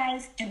close your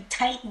eyes and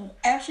tighten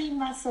every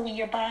muscle in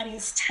your body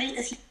as tight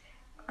as you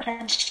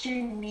clench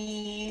your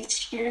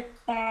knees, your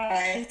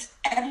thighs,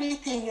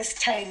 everything as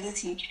tight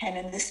as you can.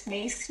 And this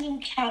may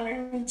seem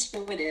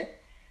counterintuitive,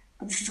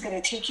 but this is going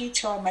to take you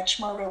to a much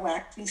more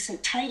relaxed. So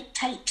tight,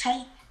 tight,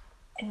 tight.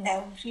 And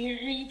now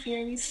very,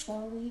 very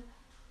slowly,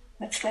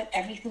 let's let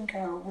everything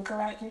go.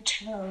 Wiggle out your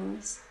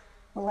toes.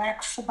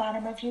 Relax the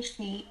bottom of your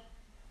feet.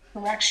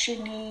 Relax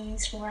your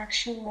knees.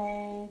 Relax your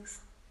legs.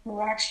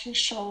 Relax your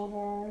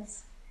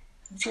shoulders.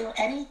 Feel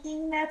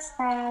anything that's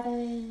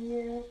bothering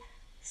you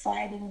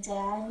sliding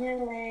down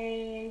your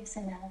legs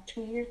and out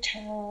through your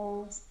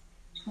toes,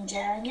 and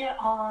down your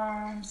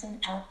arms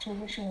and out through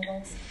your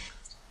fingers.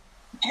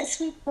 As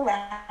we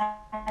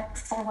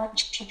relax, I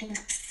want you to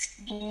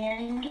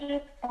scan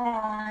your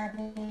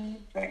body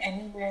for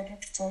anywhere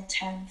that's still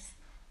tense.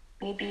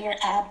 Maybe your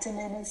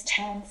abdomen is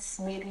tense,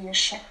 maybe you're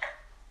shook.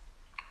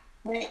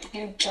 Let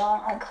your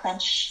jaw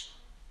unclench.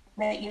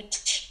 Let your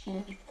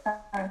teeth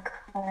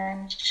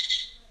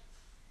unclench.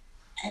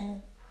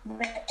 And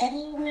let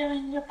anywhere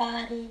in your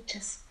body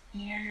just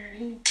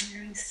very,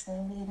 very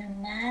slowly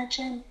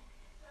imagine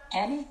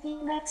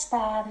anything that's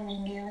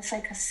bothering you. It's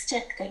like a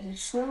stick that you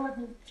threw in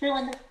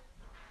the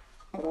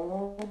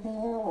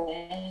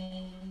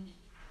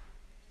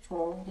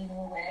floating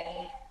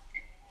away.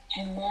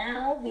 And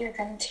now we're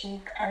going to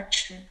take our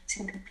trip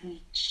to the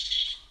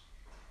beach.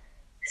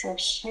 So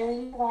here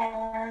you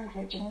are,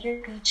 you're in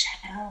your beach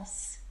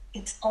house.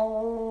 It's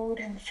old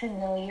and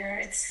familiar.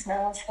 It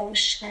smells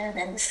ocean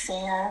and the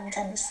sand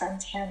and the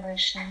suntan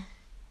lotion.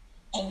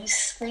 And you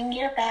sling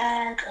your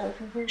bag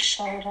over your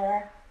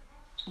shoulder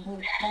and you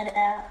head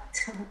out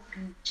to the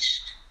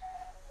beach.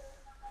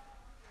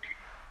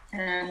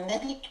 And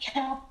let me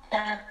count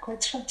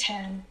backwards from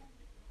 10.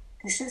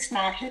 This is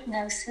not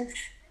hypnosis.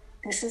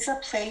 This is a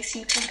place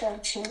you can go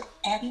to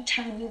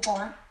anytime you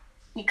want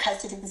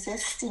because it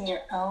exists in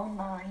your own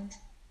mind.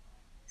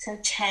 So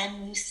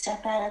 10, you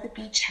step out of the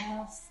beach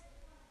house.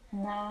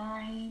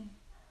 9,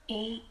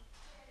 8,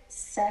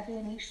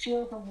 7, you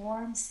feel the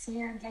warm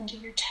sand under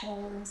your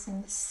toes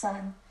and the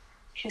sun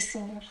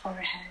kissing your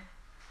forehead.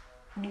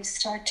 And you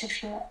start to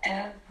feel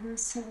ever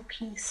so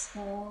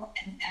peaceful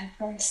and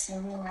ever so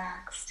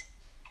relaxed.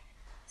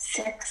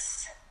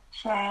 6,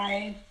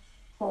 5,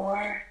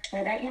 4,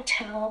 let out your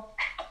towel.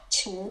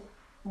 2,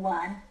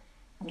 1,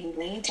 and you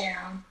lay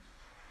down.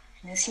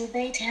 And as you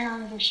lay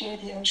down, you hear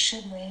the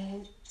ocean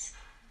waves.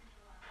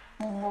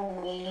 And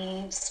the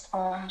waves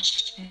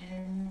wash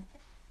in,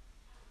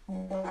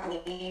 and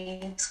the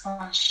waves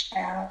wash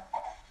out,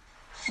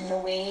 and the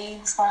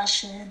waves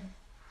wash in,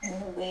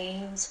 and the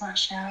waves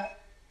wash out.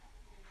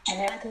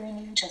 And gathering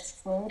you just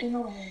floating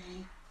away,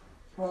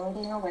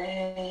 floating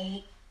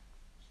away,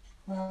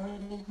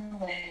 floating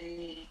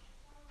away.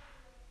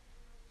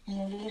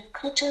 And you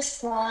could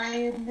just lie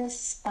in this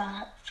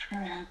spot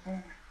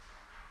forever.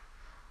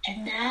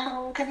 And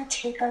now we're going to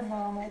take a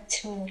moment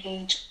to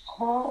engage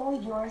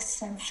all your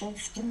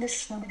senses in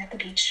this moment at the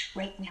beach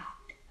right now.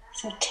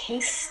 So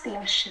taste the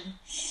ocean,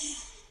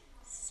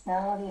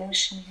 smell the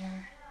ocean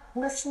air,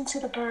 listen to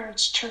the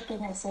birds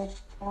chirping as they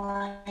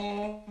fly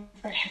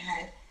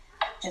overhead,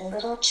 and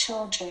little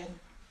children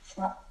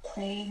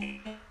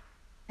playing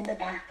in the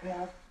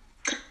background.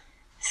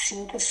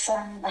 See the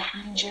sun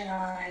behind your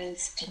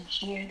eyes and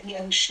hear the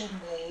ocean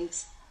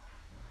waves.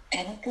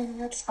 Anything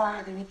that's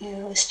bothering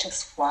you is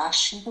just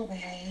washing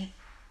away,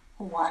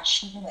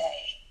 washing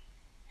away.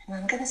 And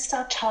I'm going to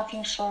stop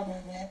talking for a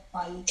minute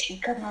while you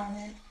take a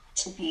moment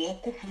to be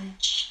at the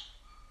beach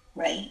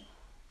right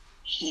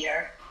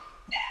here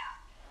now.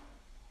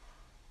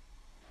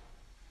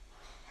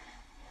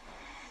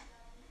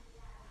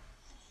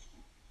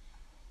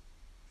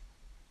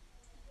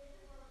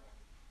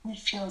 It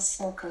feels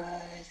so good,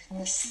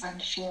 and the sun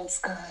feels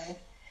good,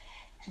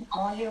 and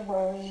all your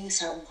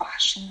worries are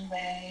washing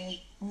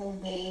away, and the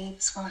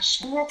waves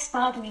washing. What's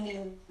bothering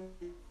you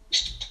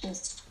is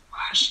just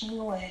washing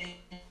away,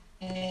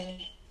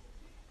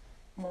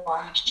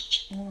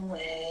 washing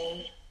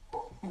away,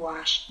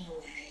 washing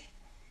away.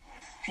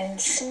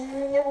 And soon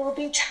it will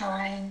be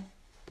time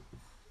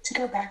to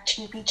go back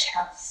to your beach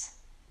house.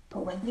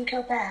 But when you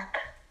go back,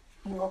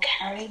 you will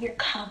carry your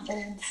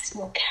confidence,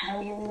 you'll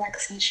carry your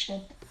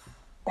relaxation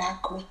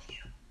back with you.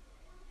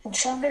 And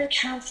so I'm going to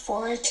count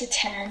forward to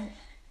 10.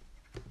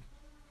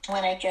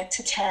 When I get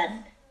to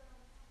 10,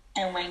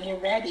 and when you're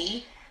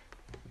ready,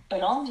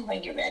 but only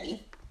when you're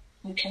ready,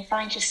 you can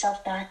find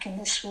yourself back in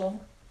this room.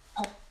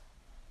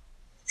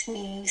 So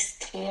you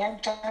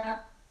stand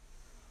up,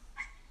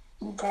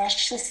 you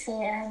brush the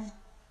sand,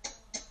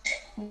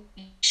 you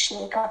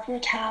shake off your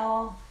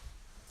towel,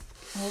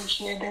 you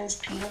hear those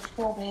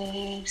beautiful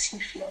waves, you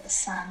feel the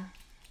sun.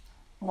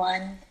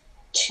 1,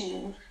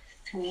 2,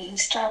 3, you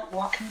start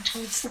walking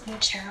towards the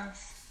beach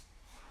house.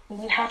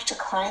 You have to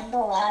climb the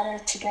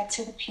ladder to get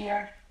to the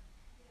pier.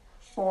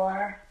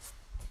 4,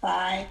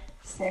 5,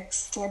 6,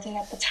 standing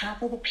at the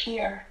top of the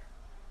pier.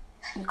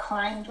 You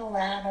climb the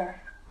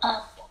ladder,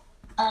 up,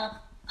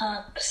 up,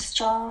 up,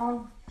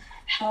 strong,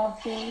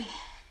 healthy,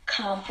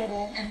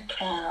 confident, and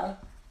proud.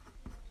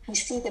 You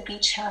see the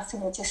beach house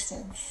in the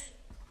distance.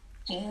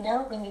 And you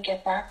know when you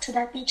get back to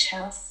that beach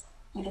house,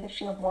 you're going to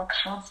feel more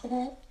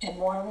confident and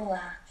more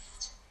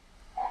relaxed.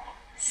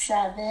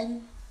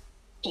 7,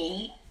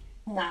 8,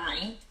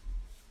 9.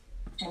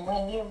 And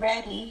when you're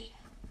ready,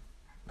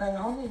 but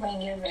only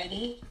when you're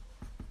ready,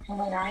 and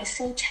when I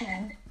say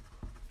 10,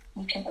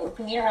 you can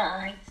open your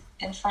eyes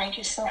and find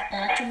yourself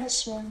back in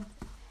this room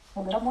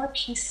a little more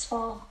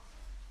peaceful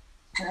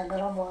and a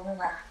little more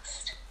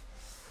relaxed.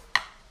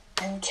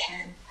 And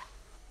 10.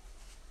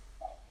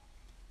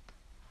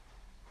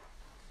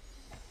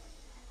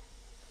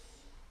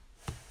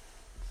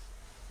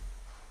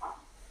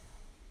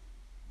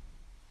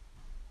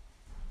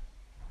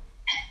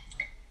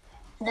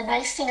 The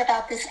nice thing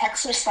about this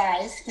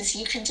exercise is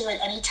you can do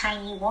it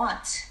anytime you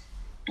want,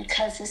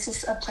 because this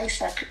is a place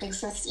that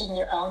exists in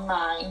your own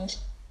mind,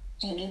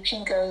 and you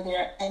can go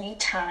there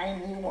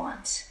anytime you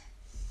want.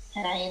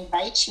 And I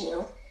invite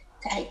you,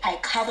 I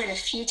covered a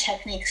few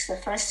techniques. The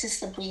first is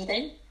the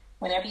breathing.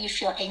 Whenever you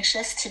feel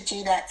anxious, to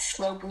do that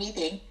slow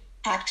breathing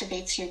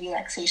activates your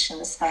relaxation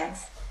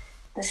response.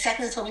 The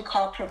second is what we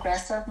call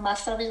progressive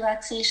muscle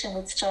relaxation,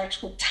 which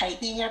starts with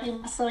tightening every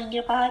muscle in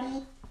your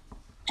body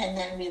and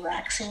then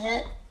relaxing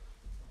it.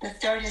 The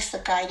third is the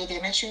guided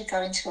imagery,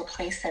 going to a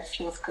place that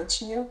feels good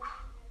to you.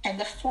 And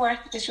the fourth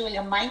is really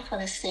a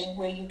mindfulness thing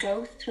where you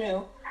go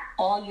through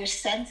all your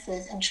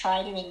senses and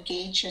try to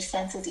engage your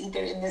senses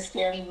either in this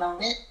very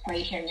moment,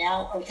 right here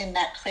now, or in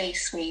that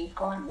place where you've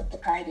gone with the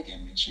guided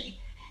imagery.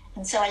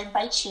 And so I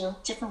invite you,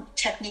 different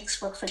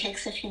techniques work for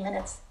takes a few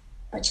minutes,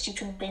 but you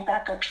can bring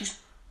back a piece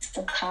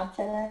of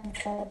confidence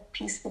and a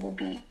piece of the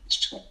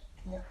beach.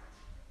 Yeah.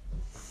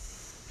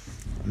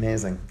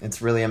 Amazing.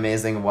 It's really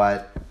amazing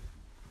what...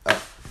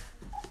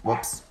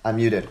 whoops, I'm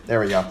muted. There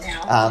we go.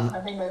 Now,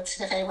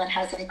 if anyone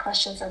has any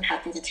questions, I'm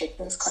happy to take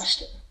those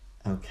questions.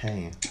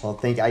 Okay. Well,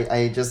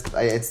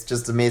 it's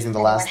just amazing.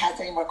 Anyone has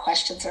any more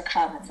questions or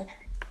comments?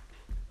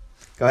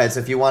 Go ahead. So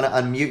if you want to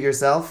unmute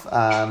yourself,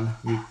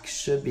 you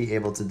should be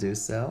able to do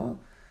so.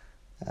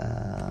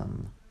 Now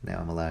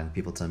I'm allowing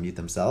people to unmute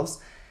themselves.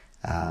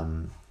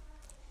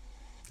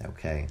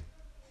 Okay.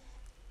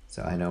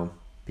 So I know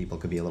people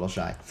could be a little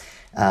shy.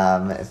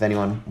 If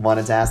anyone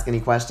wanted to ask any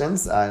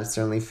questions,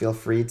 certainly feel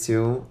free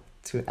to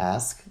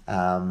ask.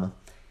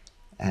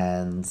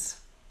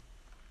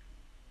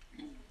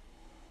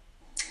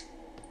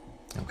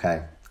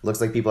 Okay, looks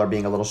like people are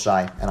being a little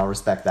shy, and I'll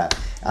respect that.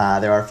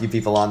 There are a few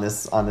people on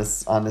this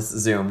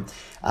Zoom,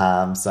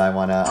 so I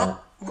want to.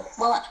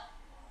 Well,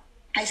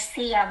 I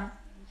see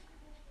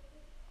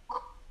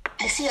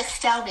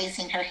Estelle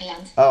raising her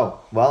hand.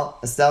 Oh well,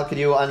 Estelle, could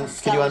you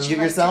unmute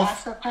yourself?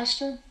 Ask a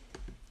question.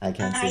 I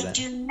can't see that. I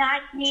do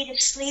not need a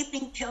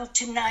sleeping pill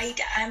tonight.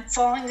 I'm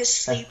falling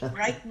asleep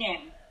right now.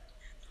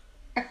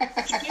 You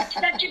did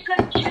such a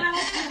good job.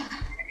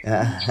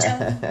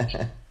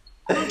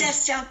 Oh, that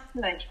sounds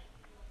good.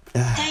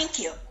 Thank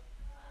you.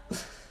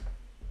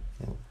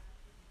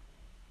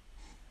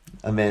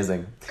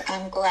 Amazing.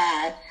 I'm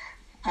glad.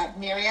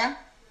 Miriam?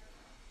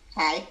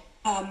 Hi.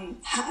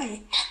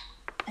 Hi.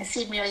 I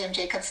see Miriam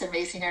Jacobson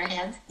raising her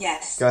hand.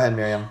 Yes. Go ahead,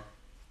 Miriam.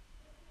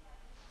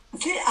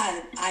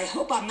 I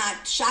hope I'm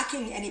not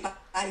shocking anybody,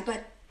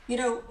 but,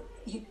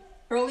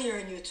 earlier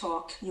in your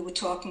talk, you were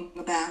talking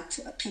about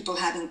people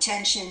having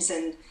tensions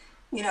and,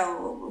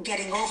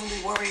 getting overly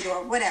worried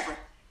or whatever,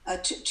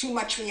 too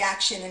much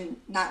reaction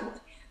and not...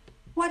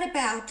 What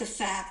about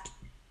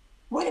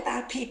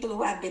people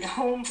who have been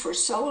home for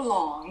so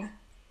long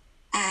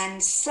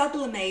and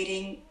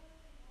sublimating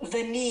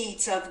the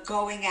needs of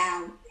going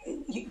out,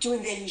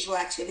 doing their usual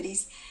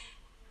activities,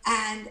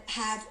 and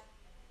have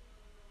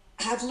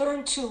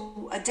learned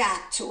to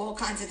adapt to all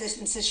kinds of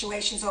different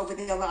situations over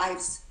their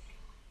lives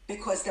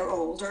because they're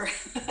older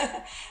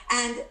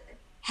and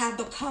have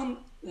become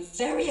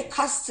very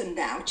accustomed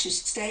now to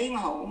staying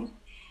home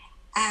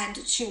and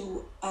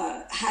to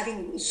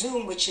having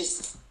Zoom, which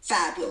is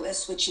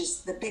fabulous, which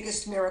is the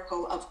biggest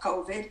miracle of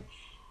COVID,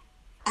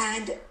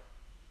 and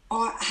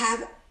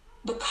have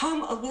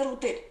become a little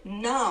bit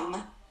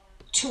numb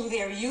to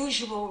their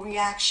usual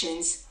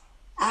reactions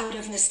out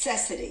of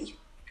necessity.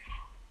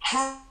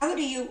 How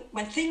do you,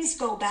 when things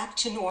go back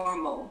to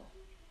normal,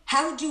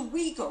 how do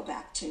we go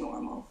back to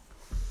normal?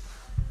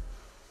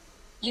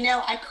 You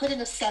know, I couldn't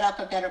have set up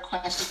a better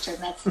question.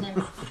 That's an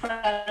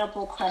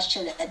incredible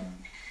question. And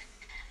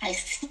I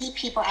see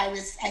people, I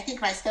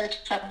think when I spoke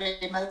to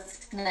everybody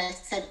most, and I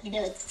said, you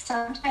know, it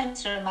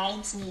sometimes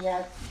reminds me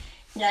of,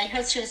 you know, I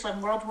heard stories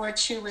when World War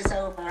II was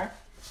over,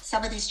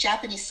 some of these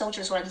Japanese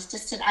soldiers were on these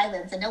distant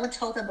islands and no one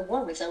told them the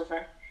war was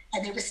over.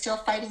 And they were still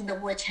fighting the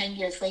war 10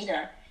 years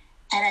later.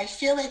 And I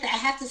feel like I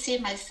have to say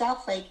to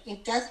myself, like,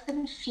 it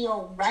doesn't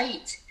feel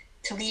right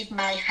to leave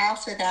my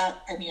house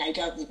without, I mean, I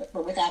don't leave it,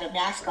 but without a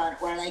mask on.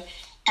 Or like,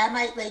 am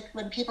I, like,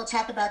 when people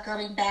talk about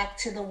going back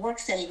to the work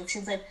setting, it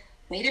seems like,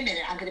 wait a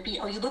minute, I'm going to be,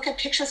 oh, you look at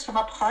pictures from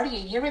a party a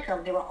year ago,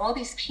 there were all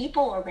these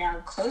people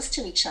around close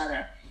to each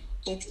other.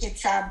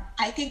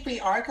 I think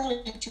we are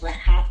going to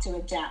have to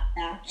adapt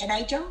back. And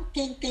I don't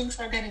think things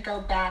are going to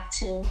go back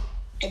to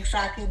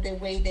exactly the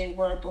way they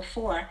were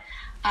before.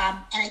 And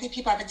I think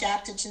people have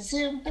adapted to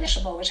Zoom, but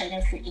which I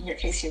know in your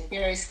case you're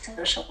very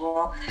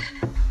sociable.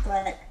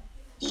 But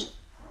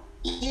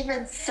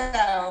even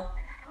so,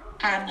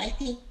 I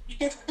think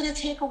it's going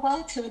to take a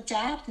while to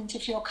adapt and to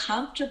feel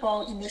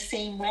comfortable in the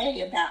same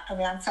way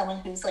around someone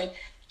who's like,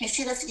 I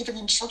see this even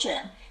in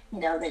children, you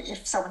know, that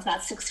if someone's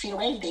not 6 feet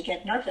away, they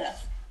get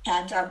nervous.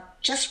 And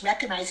just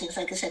recognizing,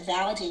 like I said,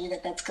 validating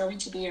that that's going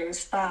to be a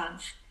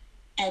response,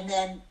 and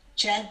then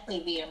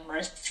gently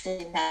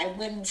re-immersing that. I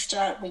wouldn't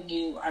start when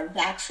you are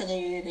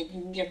vaccinated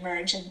and you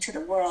emerge into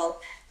the world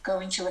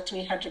going to a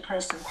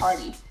 300-person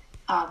party.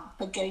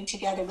 But getting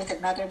together with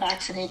another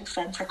vaccinated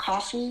friend for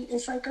coffee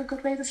is like a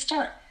good way to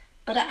start.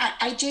 But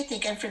I do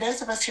think, and for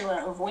those of us who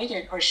are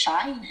avoidant or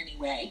shy in any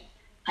way,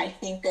 I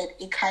think that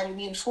it kind of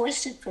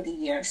reinforced it for the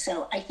year.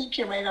 So I think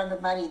you're right on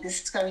the money.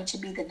 This is going to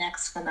be the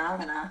next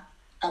phenomena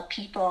of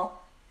people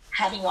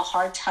having a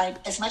hard time,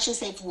 as much as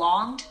they've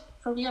longed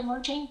for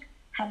re-emerging,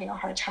 having a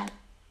hard time.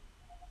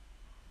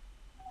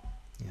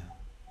 Yeah.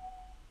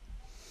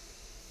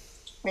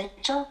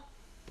 Rachel?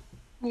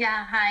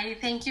 Yeah, hi.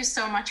 Thank you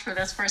so much for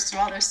this. First of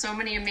all, there's so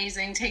many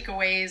amazing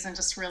takeaways and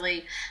just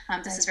really,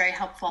 this is very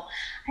helpful.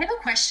 I have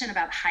a question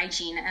about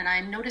hygiene, and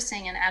I'm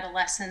noticing in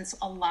adolescence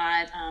a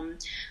lot,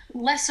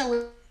 less so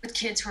with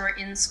kids who are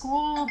in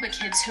school, but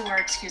kids who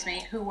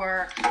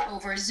are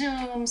over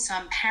Zoom,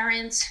 some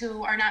parents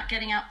who are not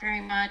getting out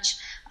very much,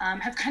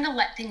 have kind of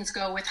let things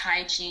go with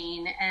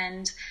hygiene.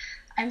 And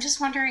I'm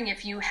just wondering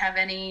if you have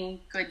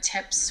any good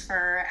tips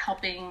for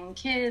helping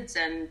kids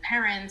and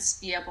parents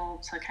be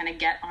able to kind of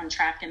get on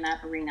track in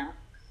that arena.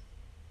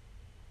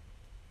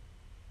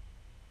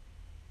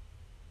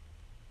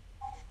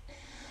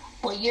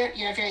 Well, you're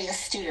a very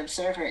astute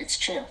observer, it's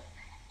true.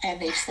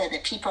 And they've said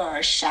that people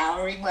are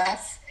showering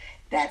less,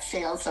 that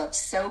sales of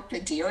soap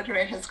and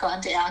deodorant has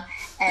gone down.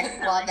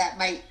 And while that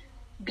might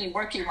be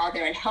working while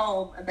they're at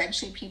home,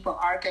 eventually people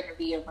are going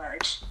to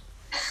reemerge.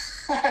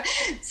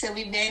 So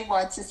we may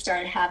want to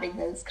start having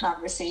those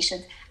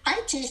conversations.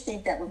 I do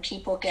think that when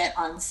people get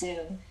on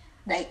Zoom,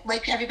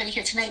 like everybody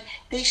here tonight,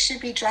 they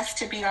should be dressed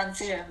to be on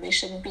Zoom. They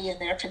shouldn't be in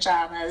their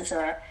pajamas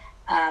or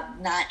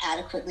not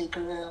adequately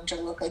groomed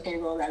or look like they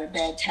rolled out of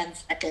bed 10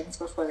 seconds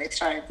before they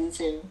started the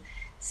Zoom.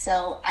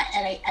 So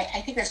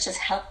I think that's just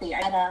healthy.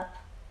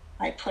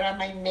 I put on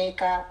my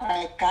makeup,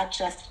 I got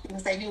dressed,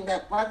 because I knew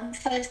that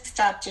once I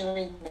stopped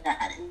doing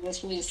that, it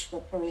was really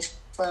slippery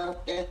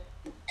slope,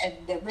 and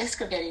the risk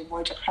of getting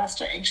more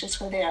depressed or anxious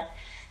were there.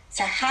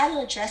 So how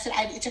to address it,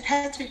 it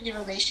depends what your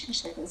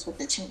relationship is with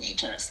the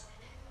teenagers.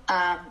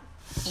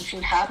 If you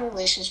have a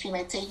relationship, you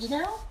might say,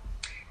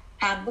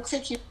 looks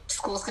like your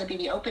school's going to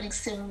be reopening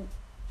soon.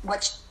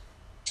 What's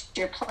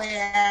your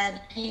plan?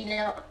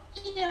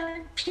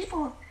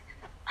 People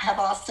have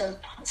also,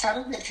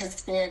 some of it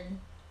has been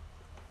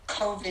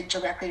COVID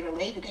directly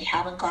related. They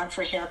haven't gone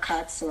for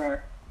haircuts,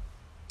 or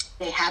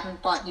they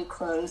haven't bought new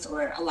clothes,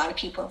 or a lot of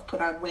people have put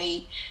on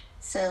weight.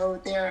 So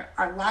there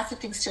are lots of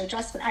things to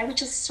address, but I would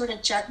just sort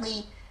of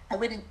gently, I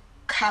wouldn't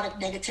comment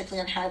negatively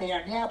on how they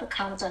are now, but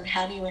comment on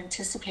how do you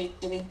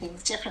anticipate doing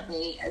things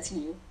differently as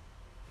you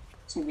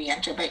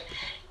re-enter. But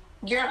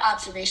your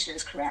observation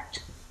is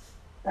correct.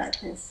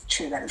 That is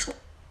true. That is good.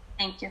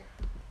 Thank you.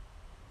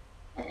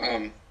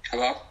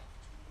 Hello?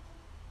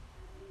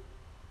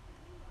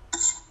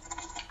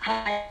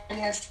 Hi,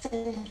 yes.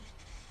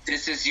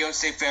 This is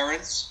Yosef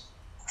Ferenc.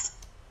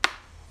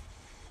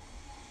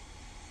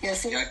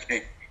 Yosef?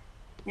 Okay.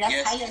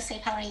 Yes. Hi,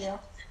 Yosef. How are you?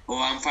 Well,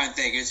 I'm fine,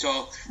 thank you. So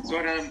I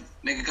want to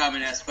make a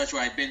comment as much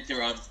what I've been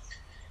through.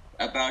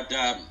 About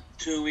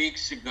 2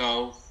 weeks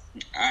ago,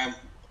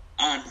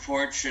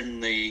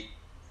 unfortunately,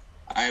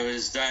 I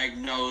was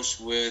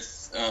diagnosed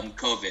with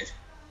COVID.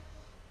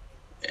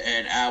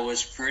 And I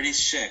was pretty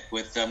sick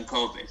with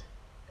COVID.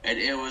 And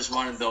it was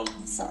one of the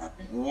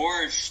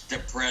worst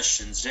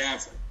depressions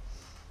ever.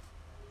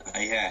 I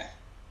had.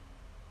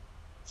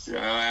 So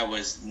I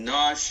was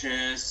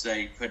nauseous.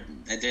 I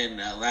didn't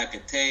lack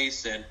of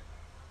taste, and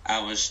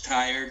I was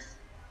tired.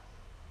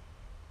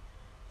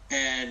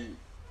 And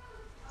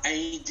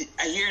I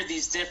hear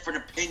these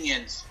different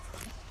opinions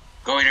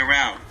going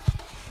around.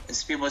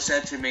 As people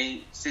said to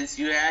me, since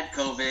you had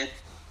COVID,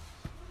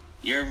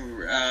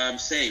 you're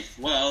safe.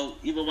 Well,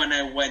 even when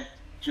I went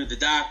to the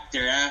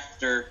doctor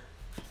after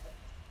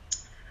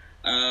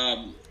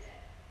I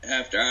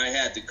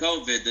had the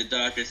COVID, the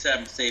doctor said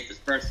I'm the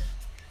safest person.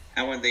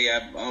 And when the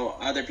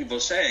other people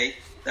say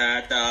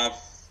that I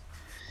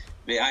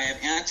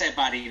have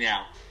antibody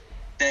now,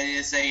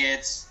 they say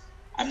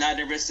I'm not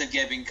at risk of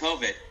getting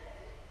COVID.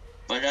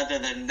 But other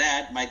than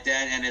that, my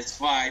dad and his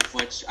wife,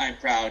 which I'm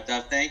proud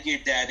of, thank you,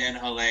 Dad and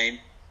Helene,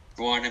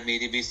 for wanting me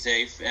to be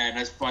safe. And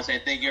I just want to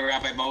say thank you,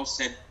 Rabbi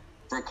Mosin,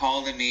 for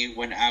calling me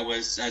when I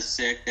was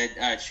sick.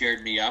 That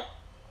cheered me up.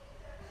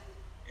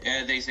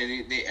 And they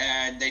say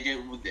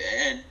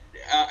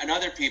and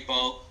other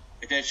people,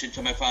 in addition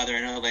to my father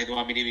and Helene, they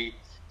want me to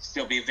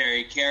still be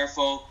very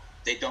careful.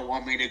 They don't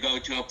want me to go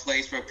to a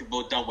place where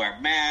people don't wear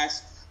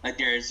masks. Like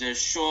there's a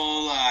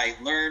shul, I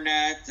learned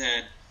that,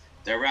 and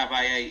the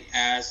rabbi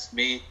asked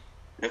me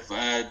if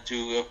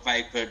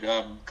I could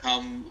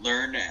come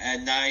learn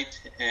at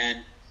night,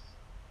 and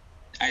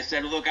I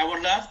said, look, I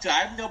would love to. I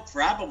have no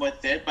problem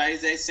with it, but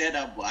as I said,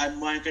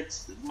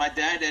 my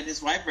dad and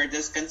his wife are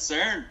just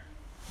concerned.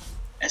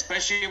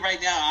 Especially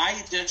right now,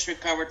 I just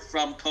recovered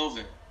from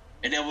COVID,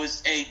 and it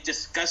was a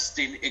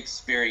disgusting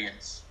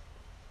experience.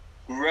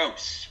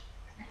 Gross.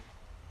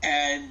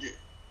 And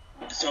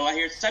so I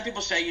hear some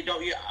people say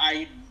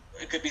I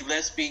could be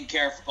less being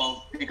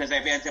careful because I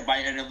have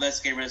antibodies and less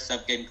getting rid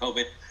of getting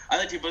COVID.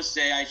 Other people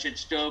say I should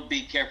still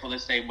be careful the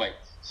same way.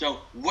 So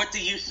what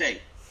do you say?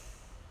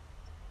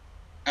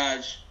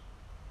 Am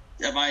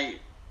I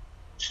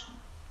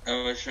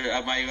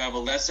have a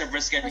lesser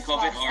risk getting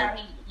COVID?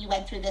 Sorry you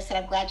went through this, and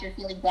I'm glad you're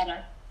feeling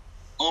better.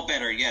 All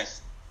better,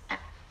 yes.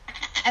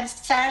 I'm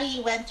sorry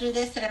you went through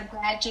this, and I'm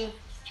glad you're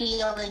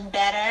feeling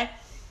better.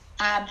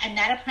 I'm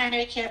not a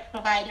primary care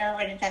provider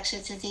or an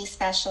infectious disease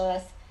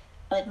specialist,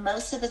 but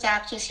most of the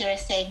doctors here are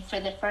saying for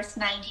the first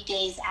 90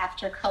 days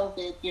after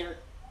COVID, you're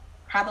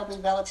probably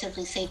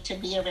relatively safe to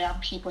be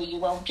around people. You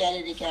won't get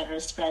it again or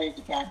spread it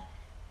again.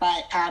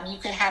 But you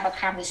could have a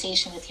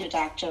conversation with your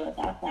doctor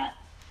about that.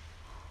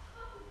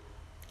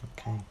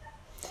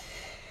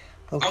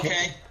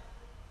 Okay.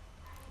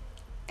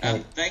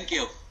 Thank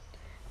you.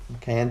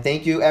 Okay, and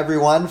thank you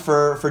everyone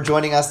for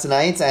joining us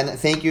tonight, and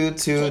thank you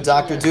to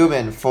Dr.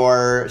 Dubin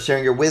for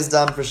sharing your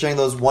wisdom, for sharing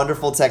those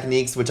wonderful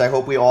techniques, which I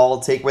hope we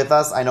all take with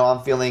us. I know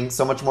I'm feeling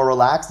so much more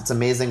relaxed. It's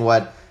amazing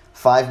what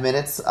 5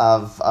 minutes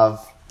of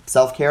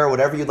self-care, or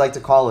whatever you'd like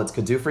to call it,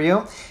 could do for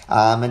you.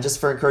 And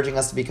just for encouraging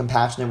us to be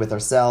compassionate with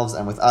ourselves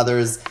and with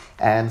others,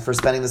 and for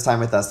spending this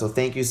time with us. So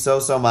thank you so,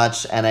 so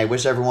much. And I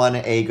wish everyone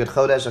a good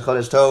Chodesh, a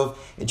Chodesh Tov.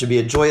 It should be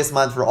a joyous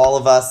month for all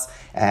of us.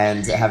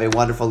 And have a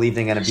wonderful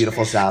evening and a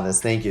beautiful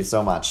Shabbos. Thank you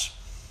so much.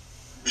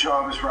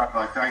 Shabbos,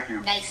 Rabbi. Thank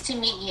you. Nice to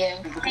meet you.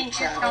 Thank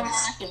you so much.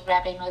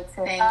 Rabbi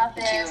Motzer. Thank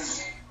you.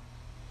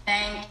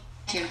 Thank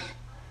you.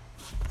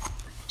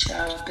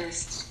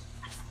 Shabbos.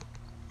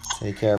 Take care.